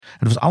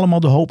Het was allemaal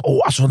de hoop,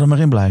 als we er maar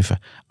in blijven.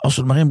 Als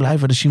we er maar in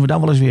blijven, dan zien we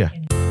dan wel eens weer.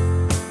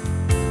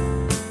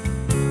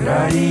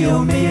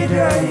 Radio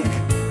Meerdijk,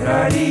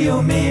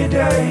 Radio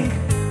Meerdijk,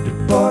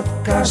 de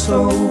podcast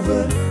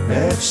over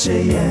FC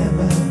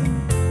Emmen.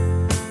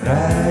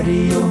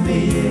 Radio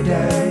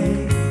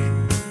Meerdijk,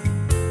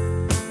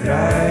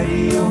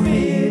 Radio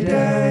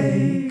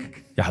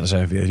Meerdijk. Ja, daar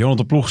zijn we weer.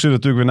 Jonathan Ploeg zit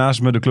natuurlijk weer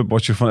naast me, de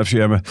clubwatcher van FC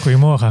Emmen.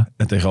 Goedemorgen.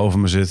 En tegenover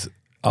me zit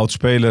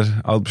oud-speler,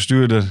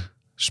 oud-bestuurder,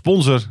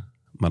 sponsor.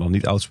 Maar dan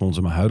niet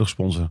oud-sponsor, maar huidig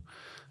sponsor.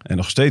 En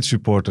nog steeds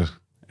supporter,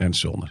 Ernst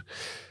Zonder.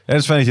 En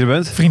het is fijn dat je er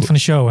bent. Vriend van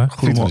de show, hè?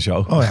 Vriend van de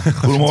show. Oh ja,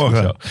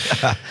 goedemorgen.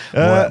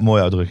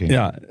 Mooie uitdrukking.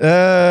 Ja,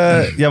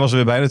 jij was er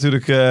weer bij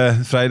natuurlijk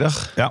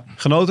vrijdag. Ja.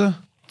 Genoten?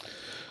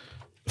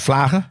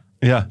 Vlagen?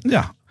 Ja.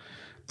 Ja.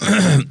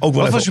 Ook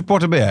wel Wat voor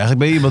supporter ben je eigenlijk?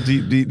 Ben je iemand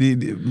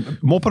die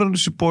mopperende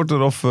supporter?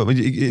 Of, want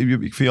ik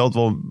vind je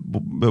altijd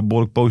wel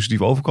behoorlijk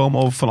positief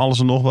overkomen over van alles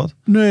en nog wat.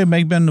 Nee,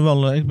 maar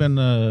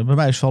bij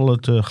mij is wel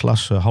het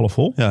glas half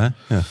vol. Ja,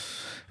 hè? Ja.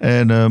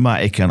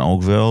 Maar ik kan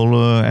ook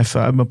wel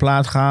even uit mijn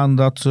plaat gaan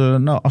dat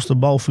als de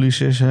bal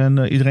verlies is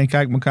en iedereen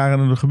kijkt elkaar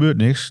en er gebeurt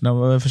niks.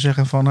 Dan we even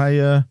zeggen van,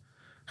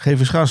 geef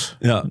eens gas.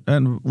 Ja.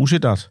 En hoe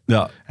zit dat?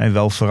 Ja. En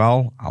wel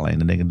vooral, alleen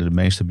dan denk ik dat de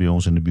meesten bij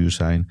ons in de buurt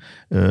zijn,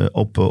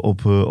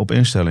 op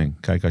instelling.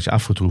 Kijk, als je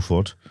afgetroefd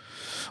wordt,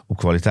 op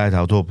kwaliteit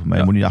houdt op. Maar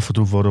je moet niet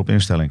afgetroefd worden op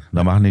instelling.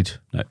 Dat mag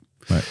niet. Nee.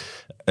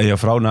 En jouw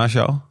vrouw naast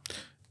jou?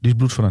 Die is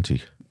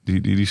bloedfanatiek.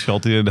 Die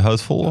scheldt hier de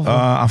huid vol? Of?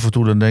 Af en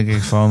toe dan denk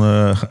ik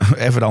van,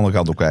 even de andere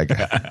kant op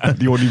kijken.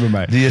 Die hoort niet bij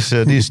mij. Die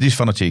is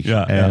fanatiek.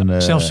 Ja,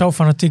 en, zelfs zo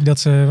fanatiek dat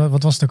ze,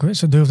 wat was het ook weer?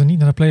 Ze durfden niet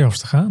naar de play-offs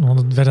te gaan. Want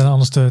het werd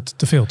anders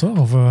te veel, toch?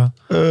 Of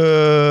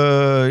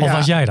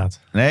was jij dat?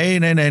 Nee.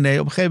 Op een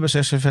gegeven moment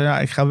zei ze van,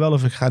 ik ga wel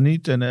of ik ga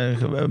niet. En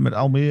met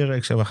Almere,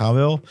 ik zei, we gaan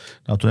wel.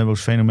 Nou, toen hebben we het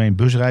fenomeen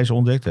busreizen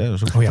ontdekt. Hè. Dat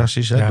is ook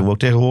fantastisch. Hè. Ja. Doen we ook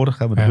tegenwoordig.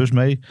 Gaan we met de bus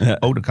mee. Ja.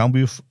 Oh, de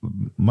Cambuur.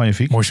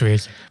 Magnifiek.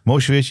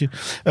 Mooi zweertje.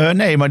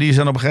 Nee, maar die is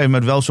dan op een gegeven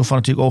moment wel zo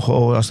fanatiek.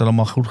 Als het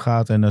allemaal goed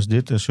gaat en als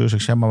dit. En zo,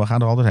 ik zeg, maar we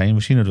gaan er altijd heen.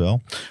 We zien het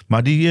wel.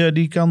 Maar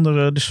die kan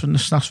er dus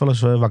 's nachts wel eens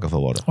wakker van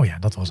worden. Oh ja,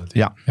 dat was het.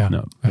 Ja.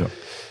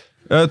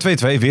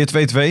 2-2, weer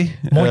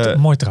 2-2.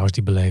 Mooi trouwens,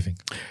 die beleving.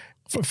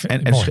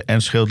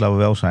 En scheelt, laten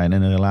we wel zijn.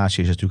 En een relatie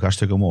is natuurlijk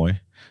hartstikke mooi.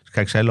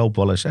 Kijk, zij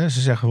lopen wel eens. Hè,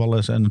 ze zeggen wel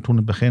eens. En toen in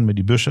het begin met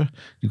die bussen.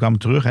 Die kwamen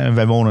terug. Hè, en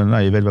wij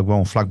wonen, je weet wel, ik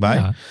woon vlakbij.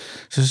 Ja.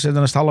 Ze zeggen,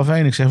 dan is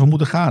het 12:30. Ik zeg, we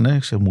moeten gaan. Hè.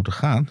 Ik zeg, we moeten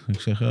gaan. Ik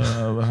zeg,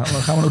 wat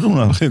gaan we nou doen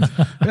dan?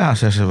 Ja,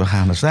 ze zeggen, we gaan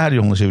naar het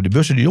stadion. Dan zien we die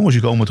bussen. Die jongens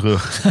die komen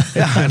terug.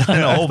 Ja, en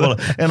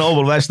dan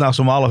hobbelen wij s'nachts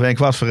om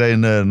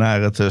 12:15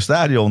 naar het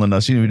stadion. En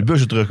dan zien we de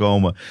bussen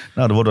terugkomen.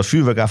 Nou, dan wordt dat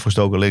vuurwerk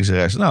afgestoken links en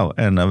rechts. Nou,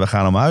 en we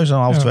gaan naar huis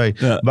om 1:30.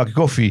 Ja. Een bakje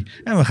koffie.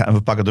 En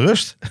we pakken de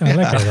rust. Ja,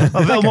 lekker.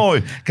 Maar wel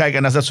mooi. Kijk,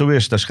 en als dat zo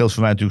is, dat scheelt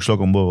voor mij natuurlijk slok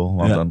om borrel.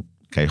 Want dan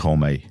kan je gewoon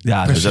mee.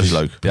 Ja, dus dat is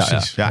leuk.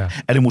 Ja.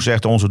 En ik moet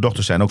zeggen, onze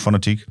dochters zijn ook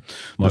fanatiek.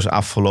 Dus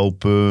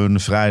afgelopen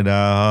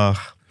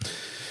vrijdag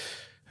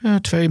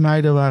 2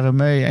 meiden waren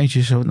mee. Eentje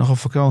is nog op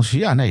vakantie.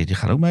 Ja, nee, die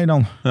gaan ook mee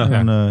dan. Ja.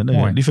 En,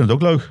 die vinden het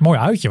ook leuk. Mooi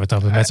uitje wat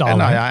dat met z'n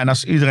allen. En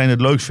als iedereen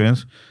het leuk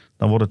vindt,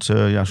 dan wordt het,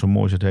 zo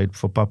mooi als het heet,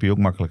 voor papi ook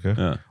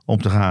makkelijker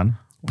om te gaan.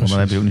 Want dan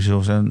heb je ook niet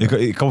zoveel.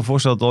 Ik kan me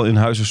voorstellen dat al in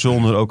Huizen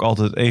Zonder ook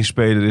altijd 1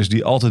 speler is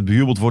die altijd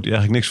bejubeld wordt, die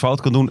eigenlijk niks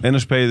fout kan doen. En een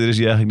speler is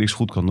die eigenlijk niks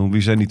goed kan doen.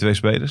 Wie zijn die 2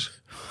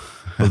 spelers?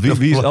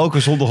 Wie is elke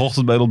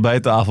zondagochtend bij de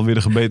ontbijttafel weer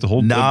de gebeten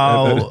hond?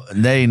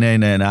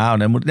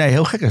 Nee,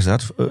 heel gek is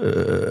dat.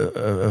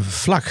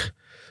 Vlak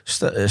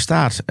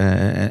staat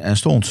en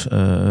stond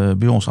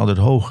bij ons altijd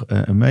hoog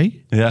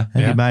mee. Ja.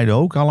 En die meiden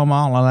ook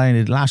allemaal.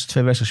 Alleen de laatste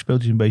 2 wedstrijden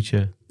speelt hij een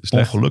beetje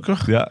slecht.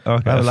 Ongelukkig. Ja,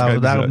 laten we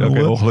daarop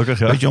noemen. Ongelukkig,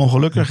 ja. Beetje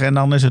ongelukkig. En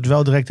dan is het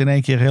wel direct in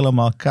één keer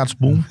helemaal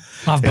katsboom.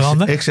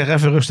 Afbranden. Ik zeg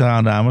even rustig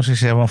aan, dames. Ik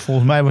zeg, want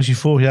volgens mij was hij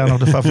vorig jaar nog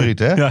de favoriet,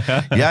 hè?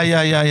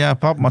 Ja,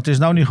 pap, maar het is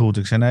nou niet goed.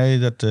 Ik zei, nee,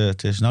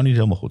 het is nou niet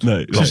helemaal goed.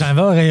 Nee, ze zijn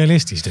wel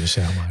realistisch dus,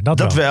 zeg maar.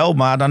 Dat wel,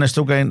 maar dan is het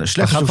ook een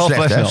slecht. Is ook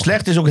slecht, hè?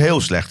 Slecht is ook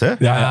heel slecht, hè?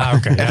 Ja,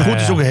 oké. En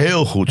goed is ook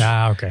heel goed.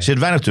 Ja, oké. Er zit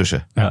weinig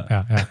tussen.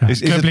 Ja.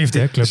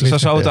 Clubliefde.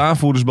 Zou het een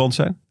aanvoerdersband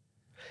zijn?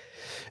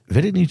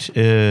 Weet ik niet.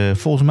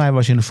 Volgens mij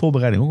was je in de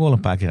voorbereiding ook wel een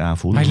paar keer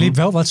aanvoerder. Hij liep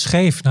wel wat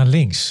scheef naar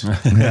links.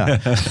 Ja.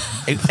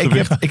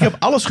 ik heb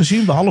alles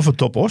gezien behalve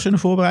Top Os in de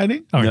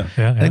voorbereiding.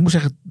 En ik moet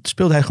zeggen,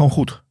 speelde hij gewoon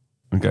goed.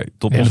 Oké,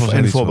 Top Os was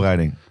in de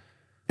voorbereiding.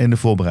 In de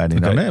voorbereiding.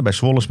 Okay. Dan, hè? Bij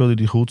Zwolle speelde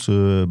hij goed.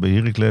 Bij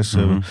Heracles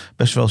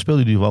best wel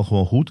speelde hij wel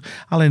gewoon goed.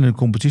 Alleen in de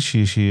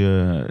competitie is hij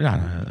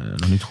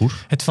nog niet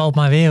goed. Het valt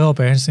maar weer op,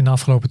 Ernst, in de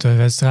afgelopen 2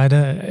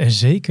 wedstrijden. En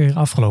zeker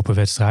afgelopen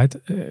wedstrijd.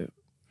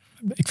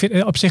 Ik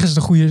vind, op zich is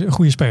het een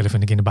goede speler,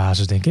 vind ik, in de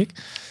basis, denk ik.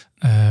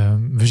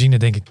 We zien er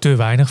denk ik te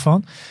weinig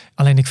van.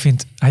 Alleen ik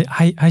vind,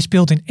 hij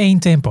speelt in 1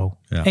 tempo.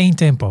 Ja. 1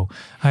 tempo.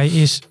 Hij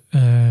is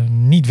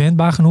niet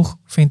wendbaar genoeg,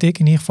 vind ik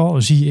in ieder geval.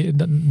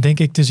 Denk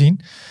ik te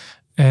zien.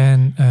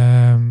 En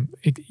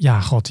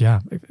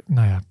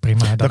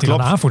prima dat hij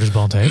een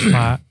aanvoerdersband heeft.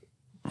 Maar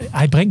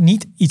hij brengt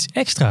niet iets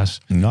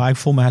extra's. Nou,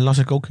 volgens mij las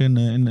ik ook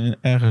in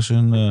ergens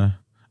een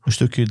een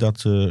stukje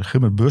dat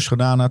Gimmert Bus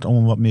gedaan had om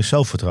hem wat meer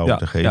zelfvertrouwen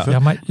te geven. Ja,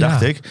 maar,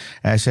 dacht ik.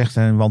 Hij zegt,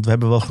 want we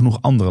hebben wel genoeg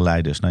andere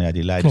leiders. Nou ja,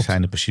 die leiders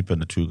zijn in principe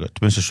natuurlijk,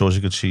 tenminste zoals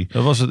ik het zie.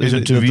 Dat was het, is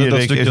een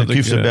Tewierik, is een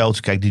Kieftenbelt.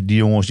 Kijk, die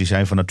jongens die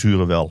zijn van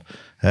nature wel.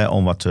 Hè,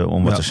 om wat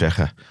te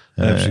zeggen.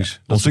 Ja,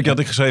 precies. Dat stukje had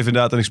ik geschreven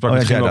inderdaad. En ik sprak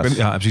met Grim ook.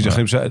 Ja, precies. Ja.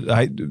 Grim zei,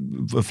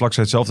 Vlak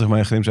zei het zelf tegen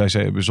mij. Grim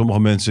zei, bij sommige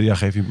mensen,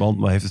 geef je een band,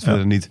 maar heeft het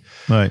verder niet.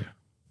 Nee.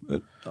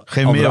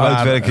 Geen meer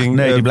uitwerking.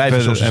 Nee, die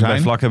blijven zoals ze zijn. En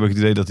bij Vlak heb ik het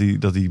idee dat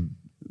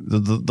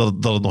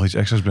het nog iets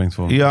extra's brengt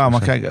voor hem. Ja,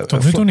 maar kijk...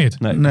 Tot nu toe niet.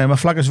 Nee, maar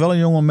Vlak is wel een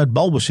jongen met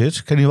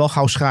balbezit. Kan hij wel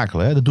gauw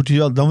schakelen. Hè? Dat doet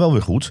hij dan wel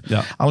weer goed.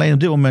 Ja. Alleen op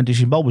dit moment is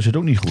zijn balbezit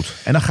ook niet goed.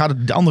 En dan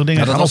gaat de andere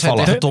dingen gaan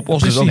opvallen. Dan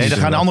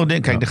gaan andere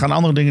dingen, kijk, er gaan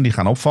andere dingen die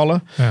gaan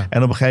opvallen. Ja.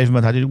 En op een gegeven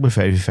moment had hij ook bij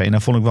VVV. En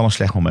dan vond ik wel een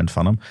slecht moment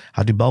van hem.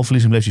 Had hij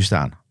balverlies en bleef hij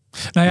staan.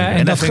 Nou ja,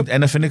 en dat vind ik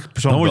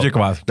persoonlijk... Dan word je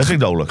kwaad. Dat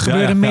vind ik dodelijk.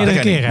 Gebeurde meerdere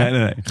keren.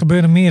 Nee.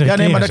 Gebeurde meerdere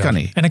keren. Ja, maar dat kan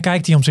niet. En dan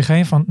kijkt hij om zich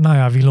heen van, nou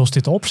ja, wie lost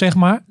dit op, zeg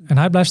maar. En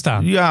hij blijft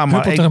staan. Ja,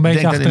 maar ik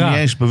denk dat hij niet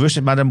eens bewust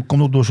is. Maar dat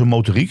komt ook door zijn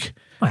motoriek.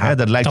 Ja,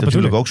 dat lijkt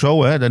natuurlijk ook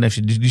zo. Hè. Dan heeft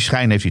hij, die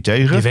schijn heeft hij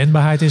tegen. Die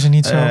wendbaarheid is er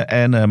niet zo.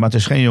 Maar het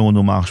is geen jongen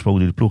normaal gesproken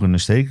die de ploeg in de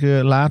steek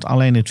laat.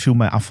 Alleen het viel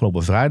mij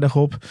afgelopen vrijdag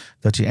op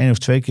dat hij 1 of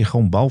 2 keer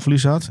gewoon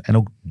balverlies had. En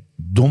ook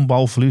dom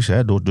balverlies.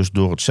 Hè. Dus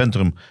door het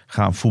centrum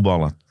gaan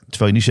voetballen.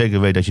 Terwijl je niet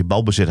zeker weet dat je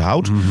balbezit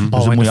houdt. Mm-hmm.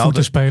 Dus dan moet je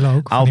altijd spelen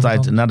ook.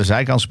 Altijd naar de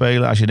zijkant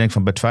spelen. Als je denkt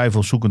van bij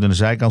twijfel zoekend in de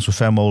zijkant zo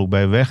ver mogelijk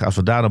bij weg. Als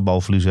we daar een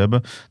balverlies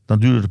hebben, dan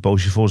duurt het een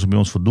poosje voor ze bij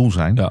ons voor doel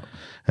zijn. Ja.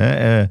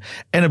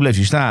 En dan bleef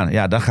hij staan.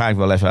 Ja, dan ga ik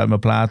wel even uit mijn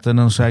plaat. En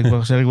dan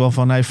zeg ik wel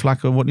van, nee,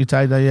 Vlak, wordt niet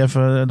tijd dat je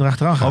even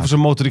erachteraan gaat. Over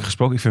zijn motoriek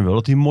gesproken, ik vind wel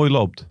dat hij mooi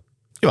loopt.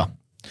 Ja.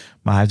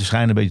 Maar hij heeft de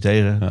schijn een beetje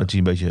tegen. Dat hij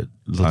een beetje...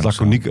 Dat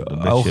laconiek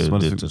oogt. Maar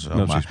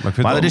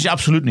dat is hij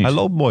absoluut niet. Hij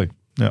loopt mooi.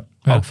 Ja,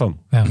 ook van.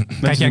 Ja.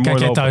 Kijk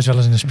jij thuis wel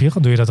eens in de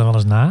spiegel? Doe je dat dan wel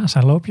eens na,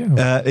 zijn loopje?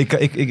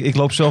 Ik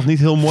loop zelf niet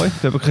heel mooi.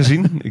 Dat heb ik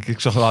gezien. ik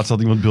zag laatst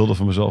had iemand beelden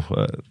van mezelf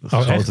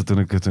geschoten toen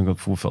ik op het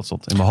voetbalveld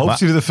stond. In mijn hoofd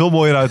ziet het er veel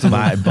mooier uit.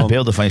 Maar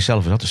beelden van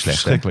jezelf is altijd slecht.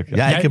 Verschrikkelijk.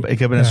 Ja, ik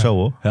heb het net zo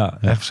hoor. Ja,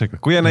 echt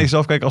verschrikkelijk. Kon jij naar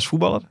jezelf kijken als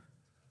voetballer?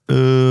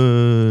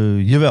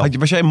 Jawel.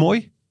 Was jij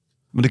mooi?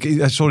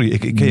 Sorry,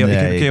 ik ken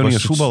jou niet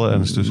als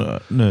voetballer. Dus.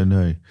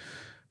 Nee.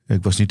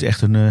 Ik was niet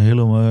echt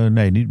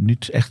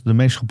niet echt de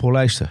meest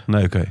gepolijste.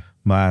 Nee, oké.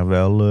 Maar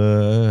wel,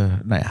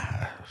 een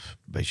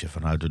beetje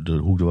vanuit de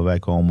hoek waar wij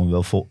komen,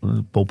 wel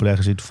populair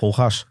gezien vol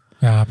gas.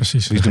 Ja,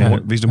 precies.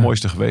 Wie is de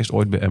mooiste geweest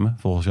ooit bij Emmen,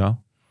 volgens jou?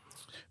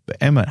 Bij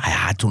Emmen?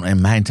 Ja, toen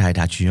in mijn tijd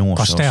had je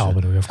jongens... Qua stijl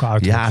bedoel je? Of qua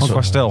uiterlijk? Ja, gewoon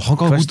qua stijl.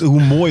 Gewoon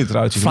hoe mooi het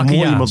eruit ziet. Hoe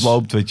mooi iemand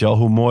loopt, weet je wel.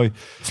 Hoe mooi...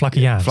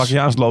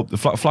 Vlakkejaans loopt.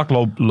 Vlak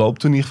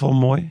loopt in ieder geval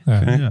mooi.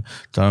 Ja.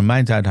 Toen in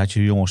mijn tijd had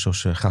je jongens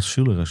zoals Gats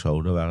Vuller en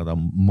zo. Dat waren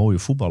dan mooie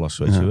voetballers,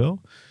 weet je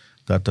wel.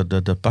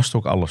 Dat past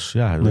ook alles.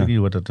 Ja, ik weet niet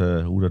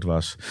hoe dat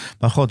was.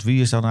 Maar god,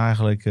 wie is dan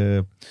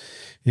eigenlijk...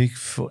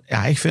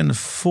 ik vind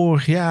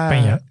vorig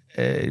jaar...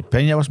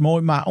 Peña was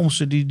mooi, maar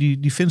onze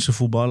die Finse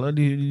voetballer,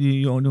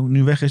 die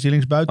nu weg is, die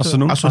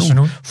linksbuiten.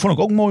 Asenoen. Vond ik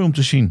ook mooi om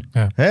te zien.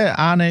 Ja.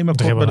 Aannemen,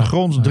 kort bij de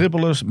grond,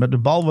 dribbelers, met de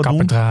bal wat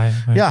doen. Draaien.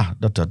 Ja,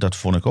 dat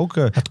vond ik ook.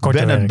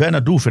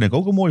 Benadou vind ik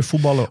ook een mooie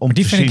voetballer om te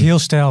zien. Die vind ik heel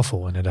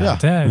stijlvol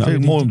inderdaad. Ja, vind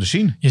ik mooi om te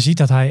zien. Je ziet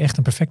dat hij echt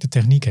een perfecte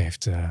techniek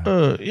heeft.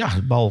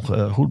 De bal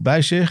goed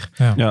bij zich.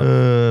 Ja.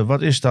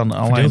 Wat is dan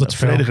alleen het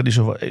verdediger die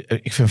zo...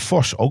 Ik vind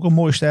Vos ook een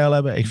mooie stijl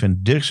hebben. Ik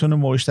vind Dirksen een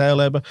mooie stijl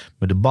hebben.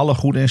 Met de ballen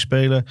goed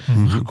inspelen.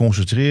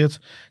 Geconcentreerd.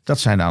 Dat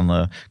zijn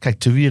dan... kijk,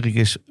 Tewierik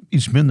is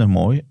iets minder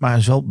mooi. Maar hij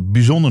is wel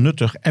bijzonder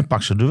nuttig. En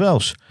pakt ze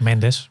duels.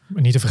 Mendes,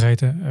 niet te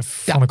vergeten.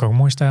 Vond ik ook een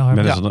mooie stijl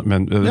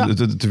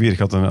hebben. Tewierik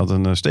had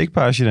een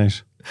steekpaasje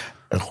ineens.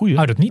 Een goeie.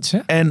 Uit het niets, hè?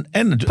 En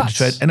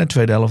de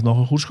tweede helft nog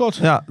een goed schot.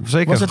 Ja,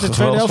 zeker. Was het de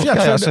tweede helft?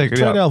 Ja, zeker.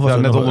 Tweede helft was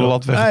net onder de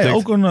lat weggetikt.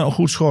 Ook een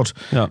goed schot.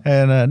 Ja.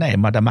 En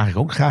maar daar mag ik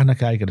ook graag naar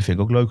kijken. Dat vind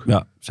ik ook leuk.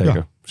 Ja,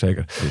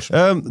 zeker. Dus.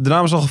 De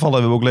naam is al gevallen.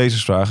 We hebben ook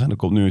lezersvragen. Er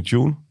komt nu een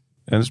tune.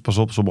 En dus pas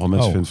op, sommige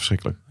mensen vinden het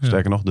verschrikkelijk.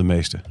 Sterker nog, de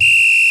meeste.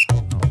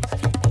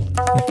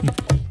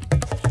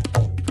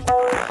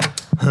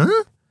 Huh?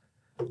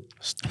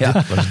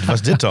 Ja,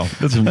 was dit dan?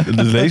 Dat is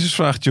de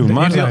lezersvraag, tune.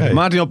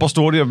 Maarten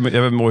Pastoor, die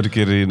hebben we ooit een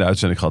keer in de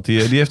uitzending gehad.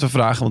 Die heeft een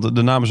vraag, want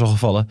de naam is al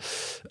gevallen.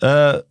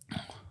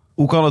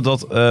 Hoe kan het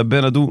dat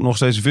Benadou nog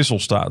steeds wissel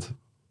staat?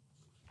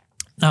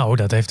 Nou,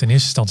 dat heeft in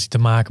eerste instantie te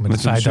maken met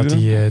het feit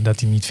dat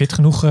hij niet fit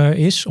genoeg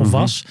is of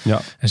was. Ja.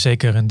 En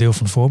zeker een deel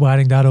van de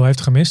voorbereiding daardoor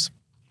heeft gemist.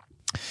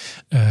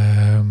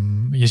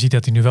 Je ziet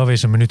dat hij nu wel weer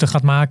zijn minuten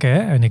gaat maken. Hè?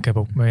 En ik heb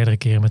ook meerdere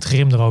keren met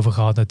Grim erover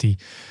gehad dat hij...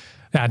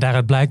 Ja,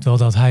 daaruit blijkt wel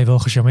dat hij wel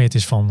gecharmeerd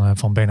is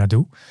van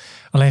Benadou.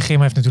 Alleen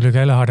Grim heeft natuurlijk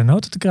hele harde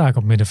noten te kraken op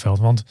het middenveld.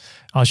 Want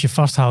als je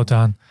vasthoudt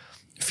aan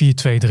 4-2-3-1...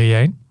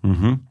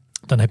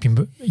 dan heb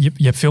je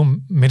hebt veel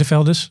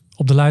middenvelders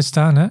op de lijst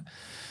staan. Hè? Maar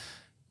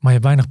je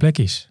hebt weinig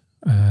plekjes.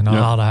 Nou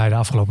haalde hij de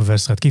afgelopen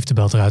wedstrijd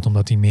Kieftenbelt eruit...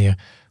 omdat hij meer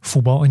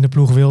voetbal in de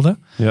ploeg wilde.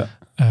 Ja.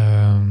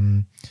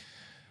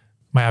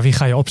 Maar ja, wie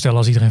ga je opstellen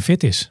als iedereen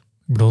fit is?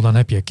 Ik bedoel, dan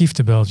heb je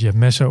Kieftenbelt, je hebt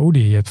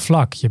Messaoudi, je hebt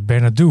Vlak, je hebt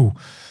Benadou.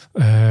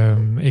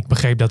 Ik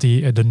begreep dat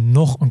hij er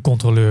nog een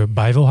controleur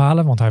bij wil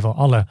halen. Want hij wil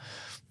alle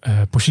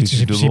posities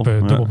in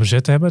principe dubbel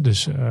bezet hebben.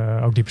 Dus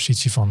ook die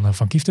positie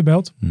van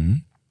Kieftenbelt.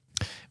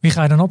 Wie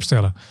ga je dan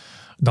opstellen?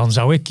 Dan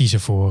zou ik kiezen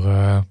voor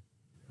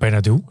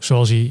Bernardo.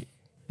 Zoals hij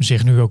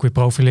zich nu ook weer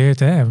profileert.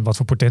 Hè, en wat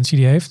voor potentie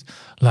die heeft.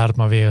 Laat het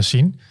maar weer eens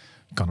zien.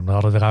 Je kan hem er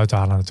altijd weer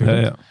uithalen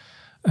natuurlijk.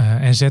 Ja.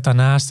 En zet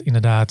daarnaast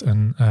inderdaad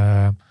een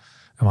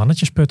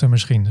mannetjesputter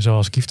misschien.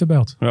 Zoals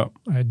Kieftenbelt. Ja.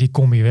 Die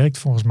combi werkt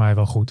volgens mij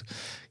wel goed.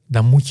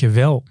 Dan moet je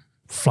wel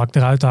vlak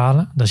eruit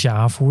halen. Dat is je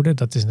aanvoerder.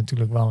 Dat is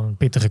natuurlijk wel een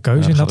pittige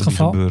keuze in dat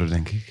geval. Dat gebeuren,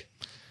 denk ik.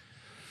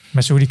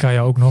 Met Soudi kan je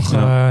ook nog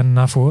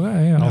naar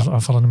voren. Als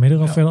aanvallende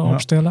middenveld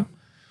opstellen.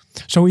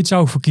 Zoiets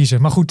zou ik voor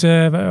kiezen. Maar goed,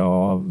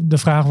 de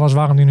vraag was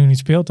waarom hij nu niet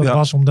speelt. Dat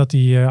was omdat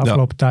hij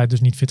afgelopen tijd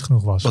dus niet fit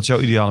genoeg was. Wat is jouw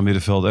ideale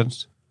middenveld,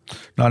 Ernst?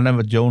 Nou, net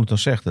wat Jonathan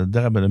zegt,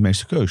 daar hebben we de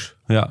meeste keus.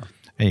 Ja.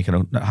 En je kan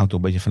ook, hangt ook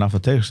een beetje vanaf de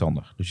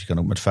tegenstander. Dus je kan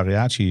ook met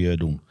variatie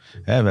doen.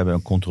 We hebben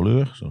een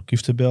controleur, zoals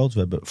Kieftenbelt. We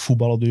hebben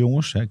voetballende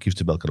jongens.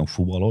 Kieftenbelt kan ook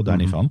voetballen, daar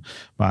niet van.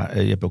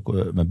 Maar je hebt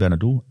ook met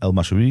Bernardo, El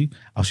Massoui.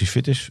 Als hij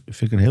fit is,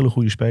 vind ik een hele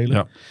goede speler.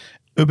 Ja.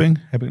 Ubbing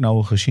heb ik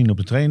nou gezien op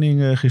de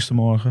training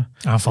gistermorgen.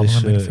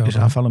 Aanvallende middenvelder. Is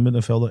aanvallende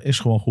middenvelder, is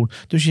gewoon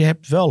goed. Dus je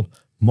hebt wel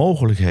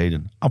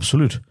mogelijkheden,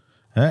 absoluut.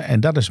 En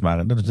dat is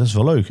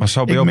wel leuk. Maar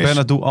zou bij jou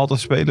Bernardo altijd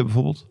spelen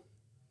bijvoorbeeld?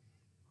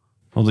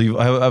 Want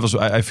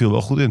hij viel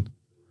wel goed in.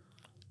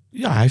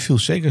 Ja, hij viel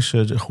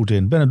zeker goed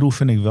in. Bernardo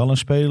vind ik wel een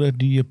speler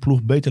die je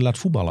ploeg beter laat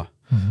voetballen.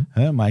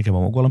 Mm-hmm. Maar ik heb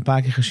hem ook wel een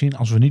paar keer gezien.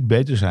 Als we niet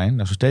beter zijn,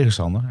 als we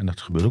tegenstander, en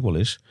dat gebeurt ook wel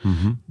eens,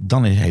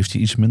 dan heeft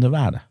hij iets minder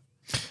waarde.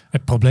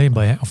 Het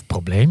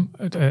probleem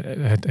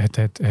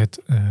het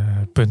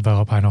punt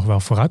waarop hij nog wel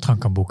vooruitgang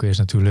kan boeken is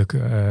natuurlijk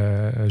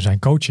zijn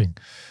coaching.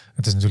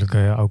 Het is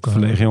natuurlijk ook een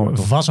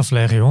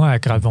verlegen jongen. Hij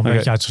kruipt wel een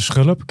beetje uit zijn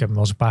schulp. Ik heb hem wel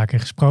eens een paar keer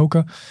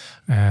gesproken.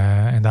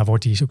 En daar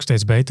wordt hij ook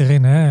steeds beter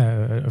in.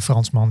 Hè? Een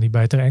Fransman die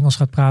beter Engels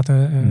gaat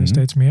praten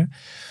steeds meer.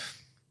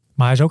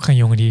 Maar hij is ook geen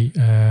jongen die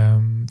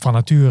van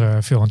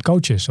nature veel aan het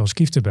coachen is, zoals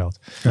Kieftenbelt.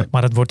 Ja.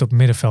 Maar dat wordt op het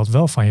middenveld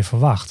wel van je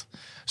verwacht.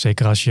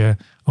 Zeker als je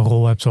een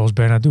rol hebt zoals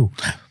Bernardo.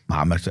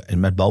 Maar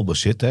met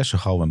balbezit, zo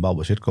gauw we in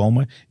balbezit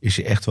komen, is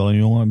hij echt wel een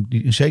jongen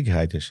die in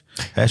zekerheid is.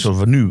 Zoals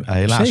we nu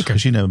helaas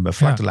gezien hebben bij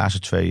vlak de laatste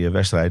 2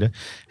 wedstrijden,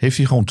 heeft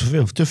hij gewoon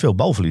te veel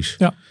balverlies.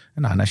 Ja.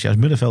 En als je als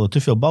middenvelder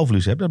te veel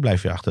balverlies hebt, dan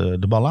blijf je achter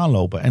de bal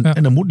aanlopen.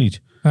 En dat moet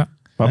niet. Ja.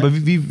 Maar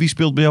wie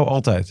speelt bij jou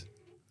altijd?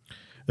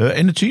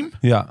 In het team?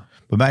 Ja.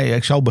 Bij mij,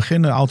 ik zou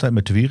beginnen altijd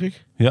met de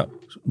Wierik. Ja.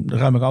 Dan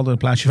ruim ik altijd een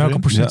plaatsje voor in.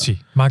 Welke positie?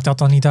 Ja. Maakt dat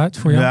dan niet uit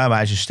voor jou? Ja, maar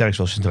hij is sterkst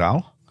wel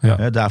centraal.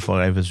 Ja. Daarvoor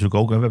hebben we het natuurlijk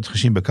ook. We hebben het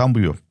gezien bij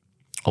Cambuur.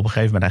 Op een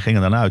gegeven moment, hij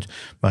ging er dan uit.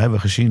 Maar hebben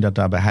we gezien dat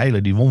daar bij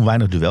Heilen, die won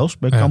weinig duels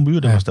bij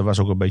Cambuur. Dat was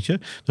ook een beetje.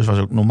 Dus was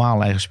ook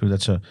normaal eigenlijk gespeeld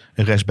dat ze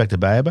een respect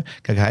erbij hebben.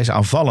 Kijk, hij is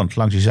aanvallend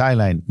langs die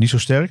zijlijn niet zo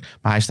sterk.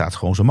 Maar hij staat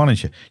gewoon zijn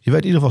mannetje. Je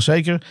weet in ieder geval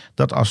zeker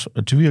dat als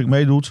Te Wierik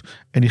meedoet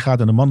en die gaat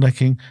in de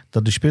mandekking,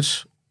 dat de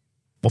spits,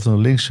 of dan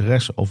links,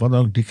 rechts of wat dan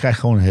ook, die krijgt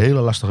gewoon een hele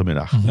lastige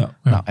middag. Ja.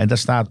 Nou, en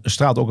dat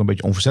straalt ook een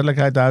beetje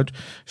onverzettelijkheid uit.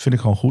 Vind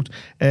ik gewoon goed.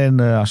 En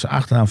als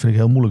achternaam vind ik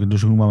heel moeilijk.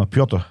 Dus noem maar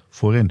Piotr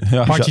voorin.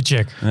 Ja.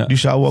 Partycheck. Die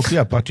zou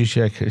ook,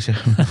 Partycheck.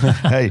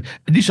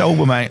 Die zou ook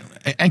bij mij,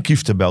 en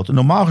Kieftenbelt.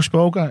 Normaal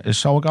gesproken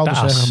zou ik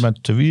altijd zeggen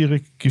met Te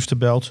Wierik,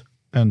 Kieftenbelt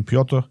en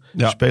Piotr.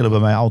 Spelen bij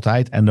mij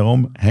altijd. En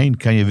daaromheen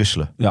kan je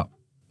wisselen. Ja.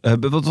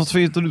 Wat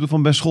vind je tot nu toe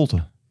van Ben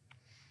Scholten?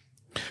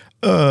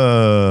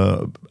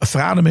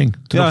 Verademing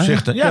ten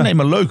opzichte. Ja, nee,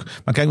 maar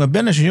leuk. Maar kijk, maar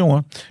Ben is een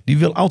jongen die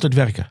wil altijd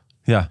werken.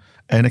 Ja.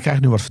 En hij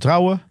krijgt nu wat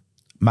vertrouwen.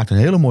 Maakt een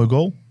hele mooie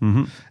goal.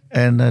 Mm-hmm.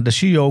 En daar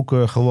zie je ook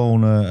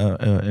gewoon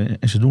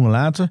in zijn doen en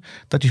laten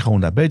dat hij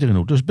gewoon daar beter in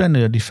doet. Dus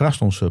Ben die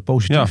verrast ons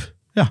positief.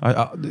 Ja.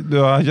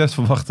 Had jij het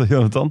verwacht,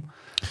 Jonathan?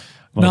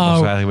 Want dat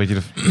was eigenlijk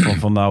een beetje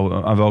van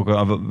aan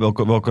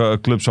welke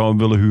club zou hem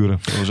willen huren?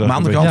 Maar aan de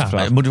andere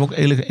kant moeten we ook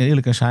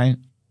eerlijk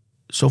zijn.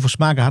 Zoveel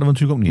smaken hadden we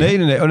natuurlijk ook niet.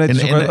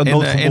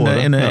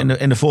 Nee.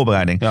 In de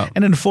voorbereiding. Ja.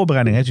 En in de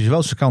voorbereiding heeft hij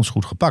wel zijn kans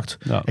goed gepakt.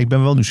 Ja. Ik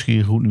ben wel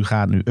nieuwsgierig hoe het nu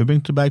gaat, nu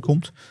Ubbing erbij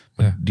komt.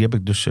 Ja. Die heb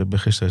ik dus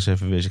gisteren eens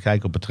even wezen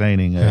kijken op de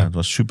training. Het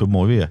was super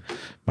mooi weer.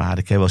 Maar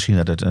ik kan wel zien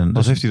dat het een...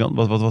 Wat heeft hij dan?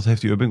 Wat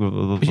heeft hij Ubbing?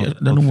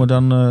 Dat noemen we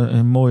dan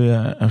een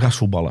mooie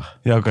rasvoetballer.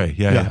 Ja, oké. Is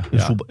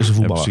een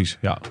voetballer. Ja, precies.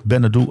 Ja.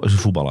 Bernardo is een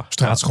voetballer.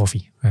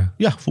 Straatschoffie.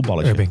 Ja,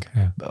 voetballetje. Ubbing,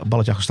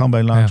 balletje achter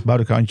standbeen langs,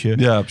 buitenkantje.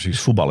 Ja, precies.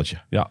 Voetballetje.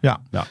 Ja.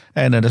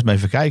 En dat is maar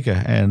even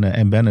kijken.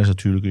 En Ben is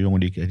natuurlijk een jongen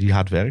die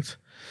hard werkt.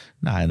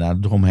 Nou, en daar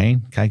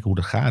eromheen kijken hoe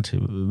dat gaat.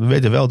 We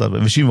weten wel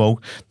we zien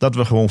ook dat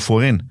we gewoon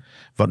voorin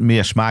wat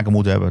meer smaken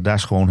moeten hebben. Daar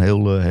is gewoon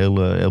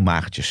heel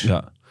magertjes.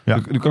 Ja. Nu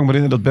kan ik me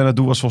herinneren dat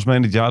Bernardo was volgens mij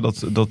in het jaar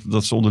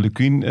dat ze onder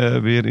Lukien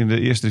weer in de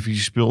eerste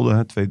divisie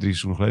speelden. 2-3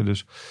 seizoenen geleden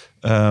dus.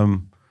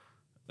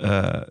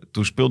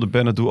 Toen speelde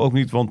Bernardo ook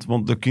niet, want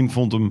Lukien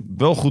vond hem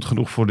wel goed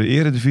genoeg voor de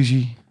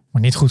eredivisie.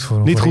 Maar niet goed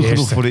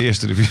genoeg voor de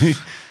eerste divisie.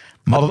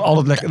 Maar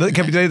altijd lekker. Ik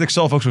heb het idee dat ik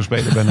zelf ook zo'n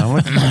speler ben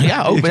namelijk.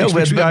 Ja, ook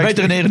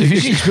beter in de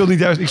Eredivisie. Ik speel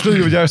niet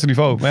op het juiste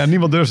niveau. Maar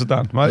niemand durft het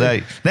aan. Maar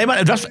nee,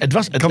 maar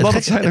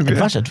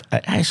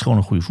hij is gewoon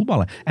een goede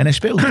voetballer. En hij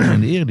speelt in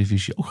de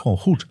Eredivisie ook gewoon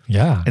goed.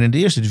 Ja. En in de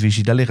eerste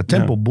divisie, daar ligt het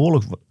tempo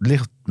behoorlijk...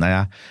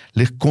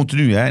 Ligt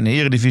continu. Hè. In de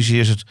Eredivisie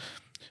is het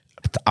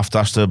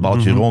aftasten,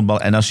 balletje rond.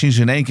 En dan zien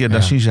ze in één keer,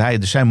 dan zien ze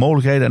er zijn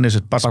mogelijkheden. En is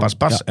het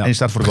pas. En je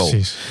staat voor de goal.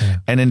 Precies,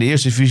 ja. En in de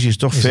eerste divisie is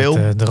toch veel.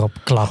 Erop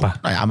klappen.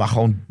 Nou ja, maar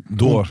gewoon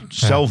door.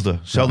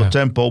 Hetzelfde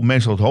tempo,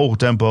 meestal het hoge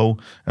tempo.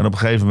 En op een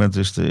gegeven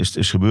moment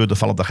is gebeurd, er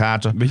vallen de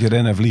gaten. Een beetje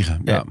rennen en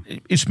vliegen. Ja.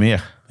 Iets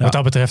meer. Wat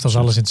dat betreft, als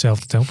alles in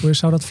hetzelfde tempo is,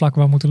 zou dat vlak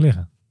wel moeten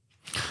liggen.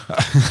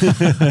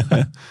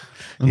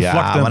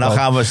 Maar dan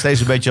gaan we steeds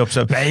een beetje op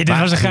zo. Nee, dit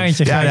was een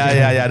geintje.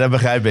 Ja, dat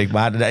begrijp ik.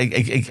 Maar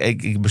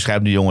ik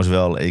beschrijf die jongens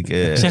wel.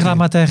 Zeg dat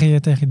maar tegen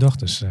je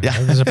dochters. Dat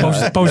is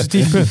een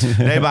positief punt.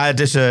 Nee, maar het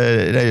is...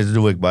 nee, dat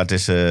doe ik. Maar het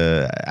is...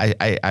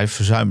 hij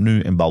verzuimt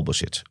nu in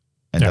balbezit.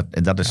 En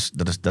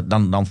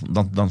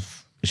dan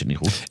is het niet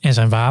goed. En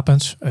zijn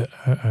wapens,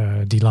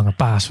 die lange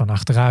paas van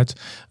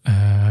achteruit,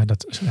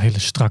 dat is een hele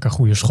strakke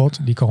goede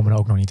schot, die komen er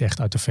ook nog niet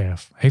echt uit de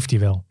verf. Heeft hij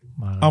wel.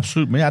 Maar,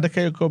 absoluut, maar ja, daar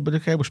kan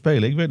je ook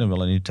spelen. Ik weet nog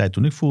wel in die tijd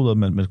toen ik voelde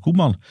met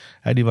Koeman.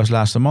 Die was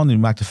laatste man, die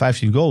maakte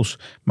 15 goals.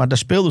 Maar daar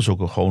speelden ze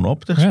ook gewoon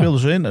op. Daar speelden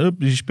ze in.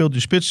 Die speelt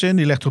die spits in,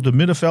 die legt op de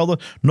middenvelden.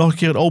 Nog een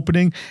keer een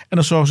opening. En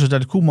dan zorgen ze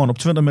dat de Koeman op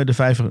 20 meter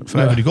 5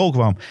 die goal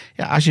kwam.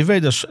 Ja, als je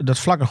weet dat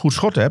Vlak een goed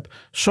schot hebt,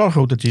 zorg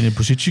ook dat hij in een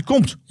positie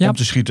komt om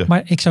te schieten.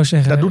 Maar ik zou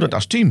zeggen... doe dat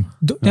als team.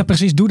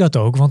 Precies, doe dat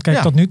ook. Want kijk,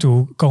 tot nu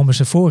toe komen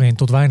ze voorin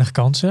tot weinig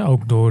kansen.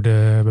 Ook door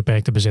de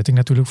beperkte bezetting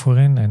natuurlijk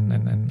voorin.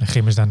 En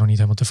Grim is daar nog niet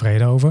helemaal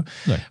tevreden over.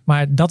 Nee.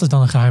 Maar dat is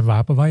dan een geheim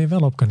wapen waar je wel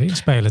op kunt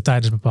inspelen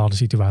tijdens bepaalde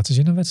situaties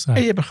in een wedstrijd.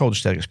 En je hebt een grote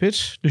sterke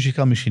spits. Dus je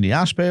kan misschien niet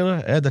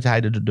aanspelen. Dat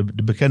hij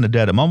de bekende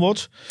derde man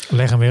wordt.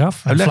 Leg hem weer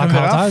af. En Vlak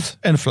haalt uit.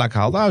 En Vlak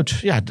haalt uit.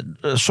 Ja,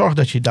 zorg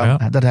dat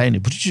dat hij in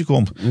die positie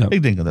komt. Ja.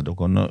 Ik denk dat dat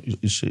ook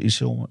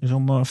is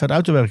om verder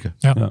uit te werken.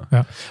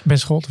 Ja. Ben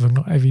Scholt, daar wil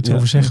ik nog even iets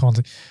over zeggen.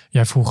 Want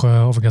jij vroeg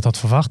of ik dat had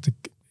verwacht.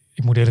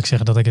 Ik moet eerlijk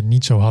zeggen dat ik het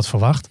niet zo had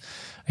verwacht.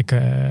 Ik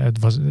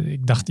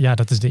dacht,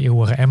 dat is de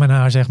eeuwige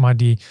Emmenaar, zeg maar,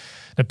 die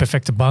de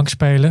perfecte bank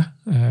spelen.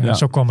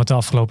 Zo kwam het de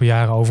afgelopen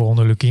jaren over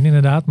onder Lukien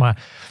inderdaad.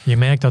 Maar je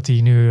merkt dat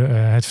hij nu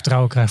het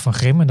vertrouwen krijgt van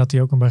Grim. En dat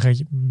hij ook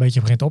een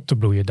beetje begint op te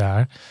bloeien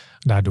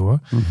daardoor.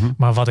 Mm-hmm.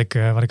 Maar wat ik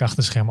achter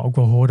de schermen ook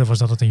wel hoorde, was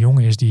dat het een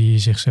jongen is die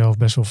zichzelf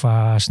best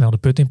wel snel de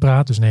put in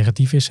praat. Dus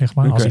negatief is, zeg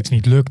maar. Okay. Als iets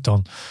niet lukt,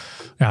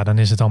 dan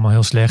is het allemaal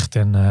heel slecht.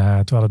 En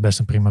terwijl het best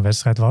een prima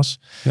wedstrijd was.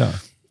 Ja.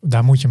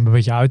 Daar moet je hem een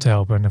beetje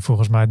uithelpen. En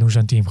volgens mij doen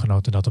zijn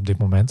teamgenoten dat op dit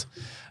moment.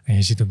 En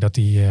je ziet ook dat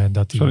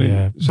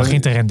hij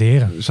begint te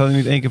renderen. Zou hij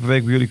niet 1 keer per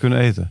week bij jullie kunnen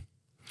eten?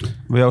 Bij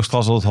jou is het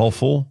glas altijd half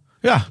vol.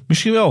 Ja,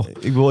 misschien wel.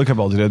 Ik heb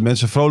altijd dat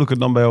mensen vrolijker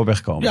dan bij jou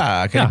wegkomen.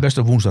 Ja, kan ik best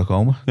op woensdag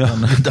komen. Ja.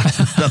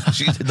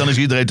 Dan is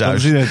iedereen thuis. Dan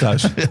is iedereen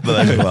thuis.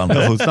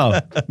 Heel goed. Nou,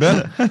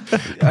 Ben,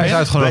 hij is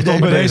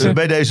uitgenodigd.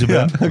 Bij deze Ben.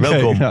 Ja, okay,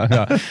 welkom.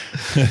 Ja.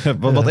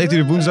 Wat eet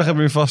jullie woensdag?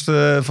 Hebben jullie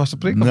een vaste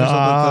prik? Of is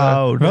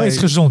dat wel iets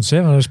gezonds, hè?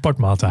 Een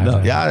sportmaaltijd.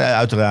 Nou, ja,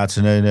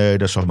 uiteraard. Nee,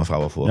 daar zorgt mevrouw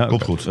wel voor. Ja,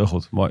 komt goed. Heel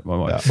goed. Mooi.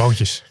 Ja.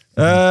 Boontjes.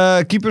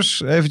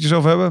 Keepers, eventjes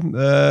over hebben.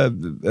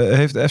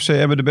 Heeft FC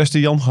Emmen de beste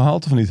Jan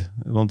gehaald of niet?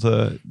 Want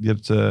je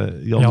hebt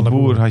Jan de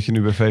Boer had je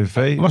nu bij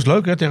VVV. Was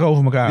leuk hè,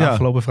 tegenover elkaar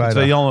afgelopen vrijdag.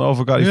 2 Jannen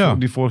over elkaar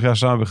die vorig jaar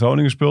samen bij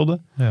Groningen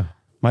speelden. Ja.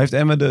 Maar heeft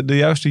Emmen de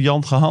juiste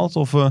Jan gehaald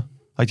of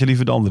had je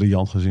liever de andere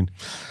Jan gezien?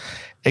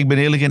 Ik ben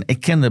eerlijk in, ik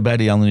kende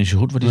beide Jannen niet zo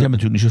goed, want die hebben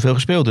natuurlijk niet zoveel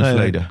gespeeld in het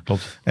verleden.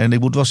 Klopt. En ik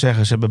moet wel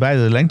zeggen, ze hebben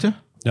beide de lengte.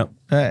 Ja.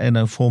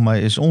 En volgens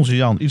mij is onze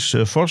Jan iets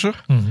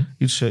forser. Mm-hmm.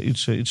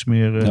 Iets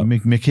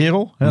meer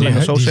kerel.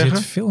 Die zit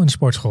veel in de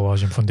sportschool als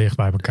je hem van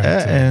dichtbij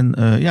bekijkt.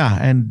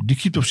 En die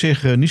keept op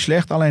zich niet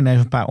slecht. Alleen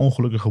heeft een paar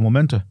ongelukkige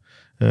momenten.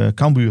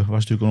 Cambuur was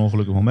natuurlijk een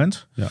ongelukkig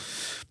moment. Ja.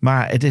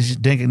 Maar het is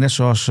denk ik net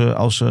zoals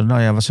wat ze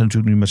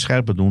natuurlijk nu met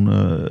Scherpen doen.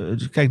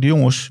 Kijk, de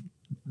jongens,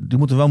 die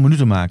moeten wel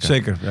minuten maken.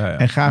 Zeker. Ja.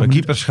 En graag bij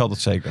keepers geldt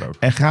het zeker ook.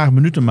 En graag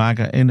minuten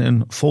maken in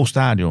een vol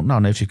stadion. Nou,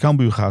 dan heeft hij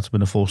Cambuur gehad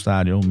met een vol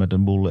stadion met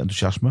een boel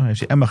enthousiasme. Heeft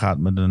hij Emmen gehad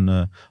met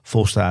een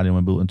vol stadion met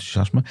een boel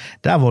enthousiasme.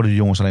 Daar worden de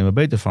jongens alleen maar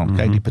beter van. Mm-hmm.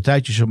 Kijk, die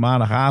partijtjes op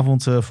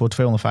maandagavond voor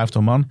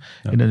 250 man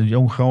in een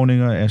Jong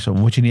Groningen en zo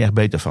word je niet echt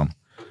beter van.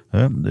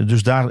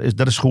 Dus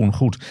dat is gewoon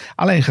goed.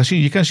 Alleen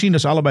je kan zien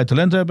dat ze allebei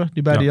talent hebben,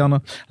 die beide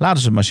Jannen. Laten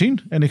ze het maar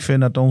zien. En ik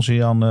vind dat onze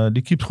Jan,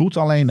 die keept goed.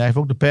 Alleen hij heeft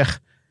ook de pech,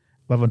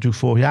 wat we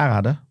natuurlijk vorig jaar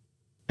hadden.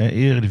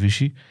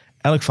 Eredivisie.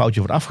 Elk foutje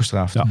wordt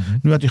afgestraft. Ja.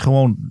 Nu had hij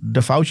gewoon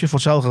de foutje. Voor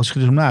hetzelfde als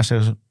schiet hem naast.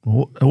 Zeggen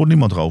ze, hoort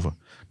niemand erover.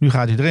 Nu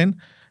gaat hij erin.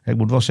 Ik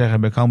moet wel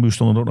zeggen, bij Cambuur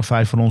stonden er ook nog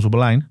 5 van onze op de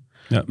lijn.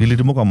 Ja. Die liet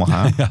hem ook allemaal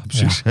gaan. Ja,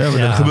 precies. Dat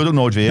gebeurt ook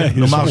nooit weer.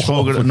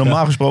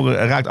 Normaal gesproken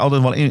raakt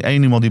altijd wel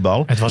één iemand die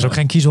bal. Het was ook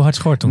geen kiezelhard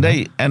schort toen.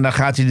 Nee, en dan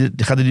gaat hij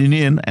er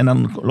niet in. En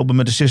dan loopt hij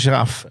met de sisser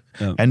af.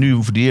 Ja. En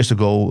nu voor die eerste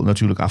goal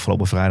natuurlijk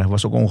afgelopen vrijdag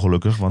was ook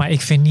ongelukkig. Want... Maar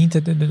ik vind niet...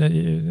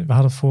 we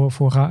hadden het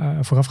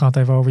voorafgaand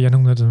even over. Jij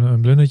noemde het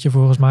een blundertje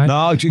volgens mij.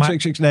 Nou,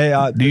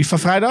 die van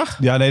vrijdag?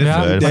 Ja, nee,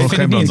 dat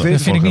vind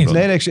ik niet.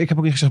 Nee, ik heb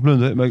ook niet gezegd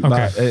blunder.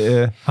 Maar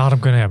had hem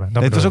kunnen hebben.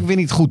 Het was ook weer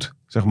niet goed.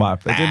 Zeg maar.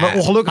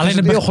 Ongelukkig is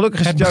het heel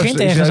gelukkig. Het begint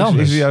ergens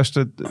anders.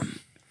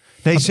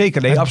 Nee,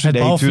 zeker. Nee, absoluut.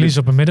 Het balverlies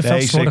op het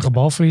middenveld. Slordige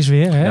balverlies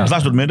weer. Hè? Ja, het was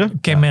op het midden.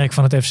 Kenmerk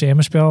van het FC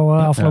Emmen spel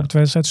afgelopen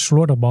 2 wedstrijden.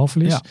 Slordig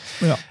balverlies.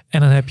 Ja. En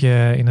dan heb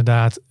je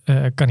inderdaad,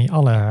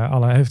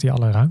 heeft hij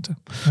alle ruimte.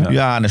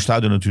 Ja, en dan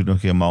stuit er natuurlijk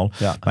nog helemaal.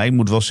 Ja. Maar ik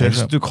moet wel zeggen... Het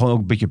is natuurlijk gewoon ook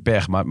een beetje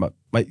pech. Maar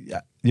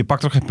Je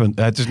pakt ook geen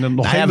punten. Het is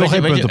nog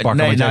geen punten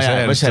pakken.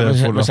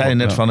 We zeiden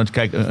net van,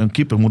 kijk, een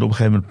keeper moet op een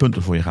gegeven moment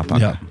punten voor je gaan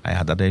pakken. Ja. Nou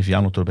ja, dat heeft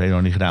Jan tot op heden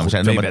nog niet gedaan. Goed,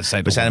 we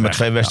zijn er met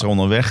 2 wedstrijden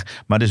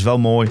onderweg. Maar het is wel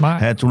mooi.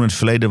 Toen in het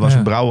verleden was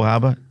een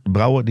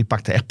Brouwer, die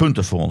pakte echt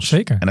punten voor ons.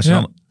 Zeker. En als ze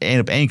dan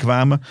 1-op-1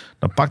 kwamen,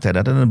 dan pakte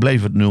hij dat. En dan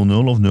bleef het 0-0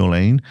 of 0-1.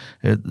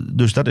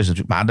 Dus dat is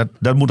natuurlijk... Maar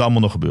dat moet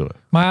allemaal nog gebeuren.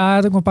 Maar hij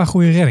had ook een paar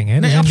goede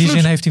reddingen. Dus in die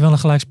zin heeft hij wel een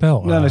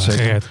gelijkspel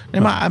gered.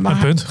 Nee, maar een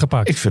punt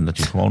gepakt. Ik vind dat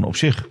hij gewoon op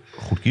zich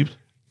goed keept.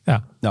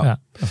 Ja.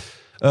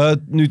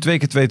 Nu 2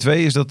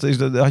 keer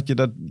 2-2. Had je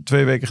daar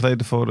 2 weken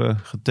geleden voor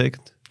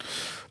getekend?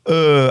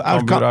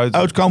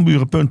 Uit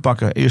Cambuur een punt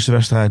pakken. Eerste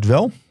wedstrijd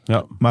wel.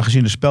 Ja. Maar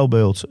gezien het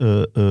spelbeeld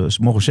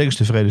mogen we zeker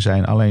tevreden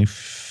zijn. Alleen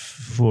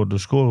voor de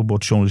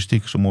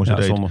scorebordjournalistiek, zo mooi ze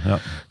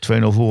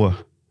deed. 2-0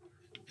 voor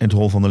in het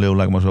hol van de leeuw,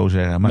 laat ik maar zo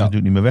zeggen. Maar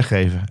natuurlijk niet meer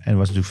weggeven. En dat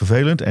was natuurlijk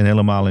vervelend. En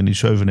helemaal in die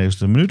 97e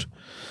minuut.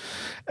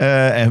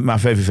 Maar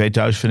VVV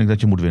thuis vind ik dat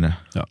je moet winnen.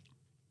 Ja.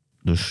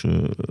 Dus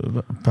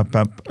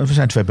we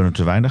zijn 2 punten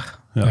te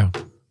weinig. Ja.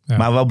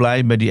 Maar wel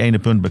blij met die ene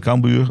punt bij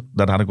Cambuur.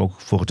 Daar had ik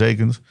ook voor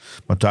getekend.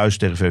 Maar thuis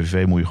tegen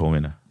VVV moet je gewoon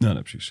winnen. Ja,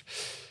 nee, precies.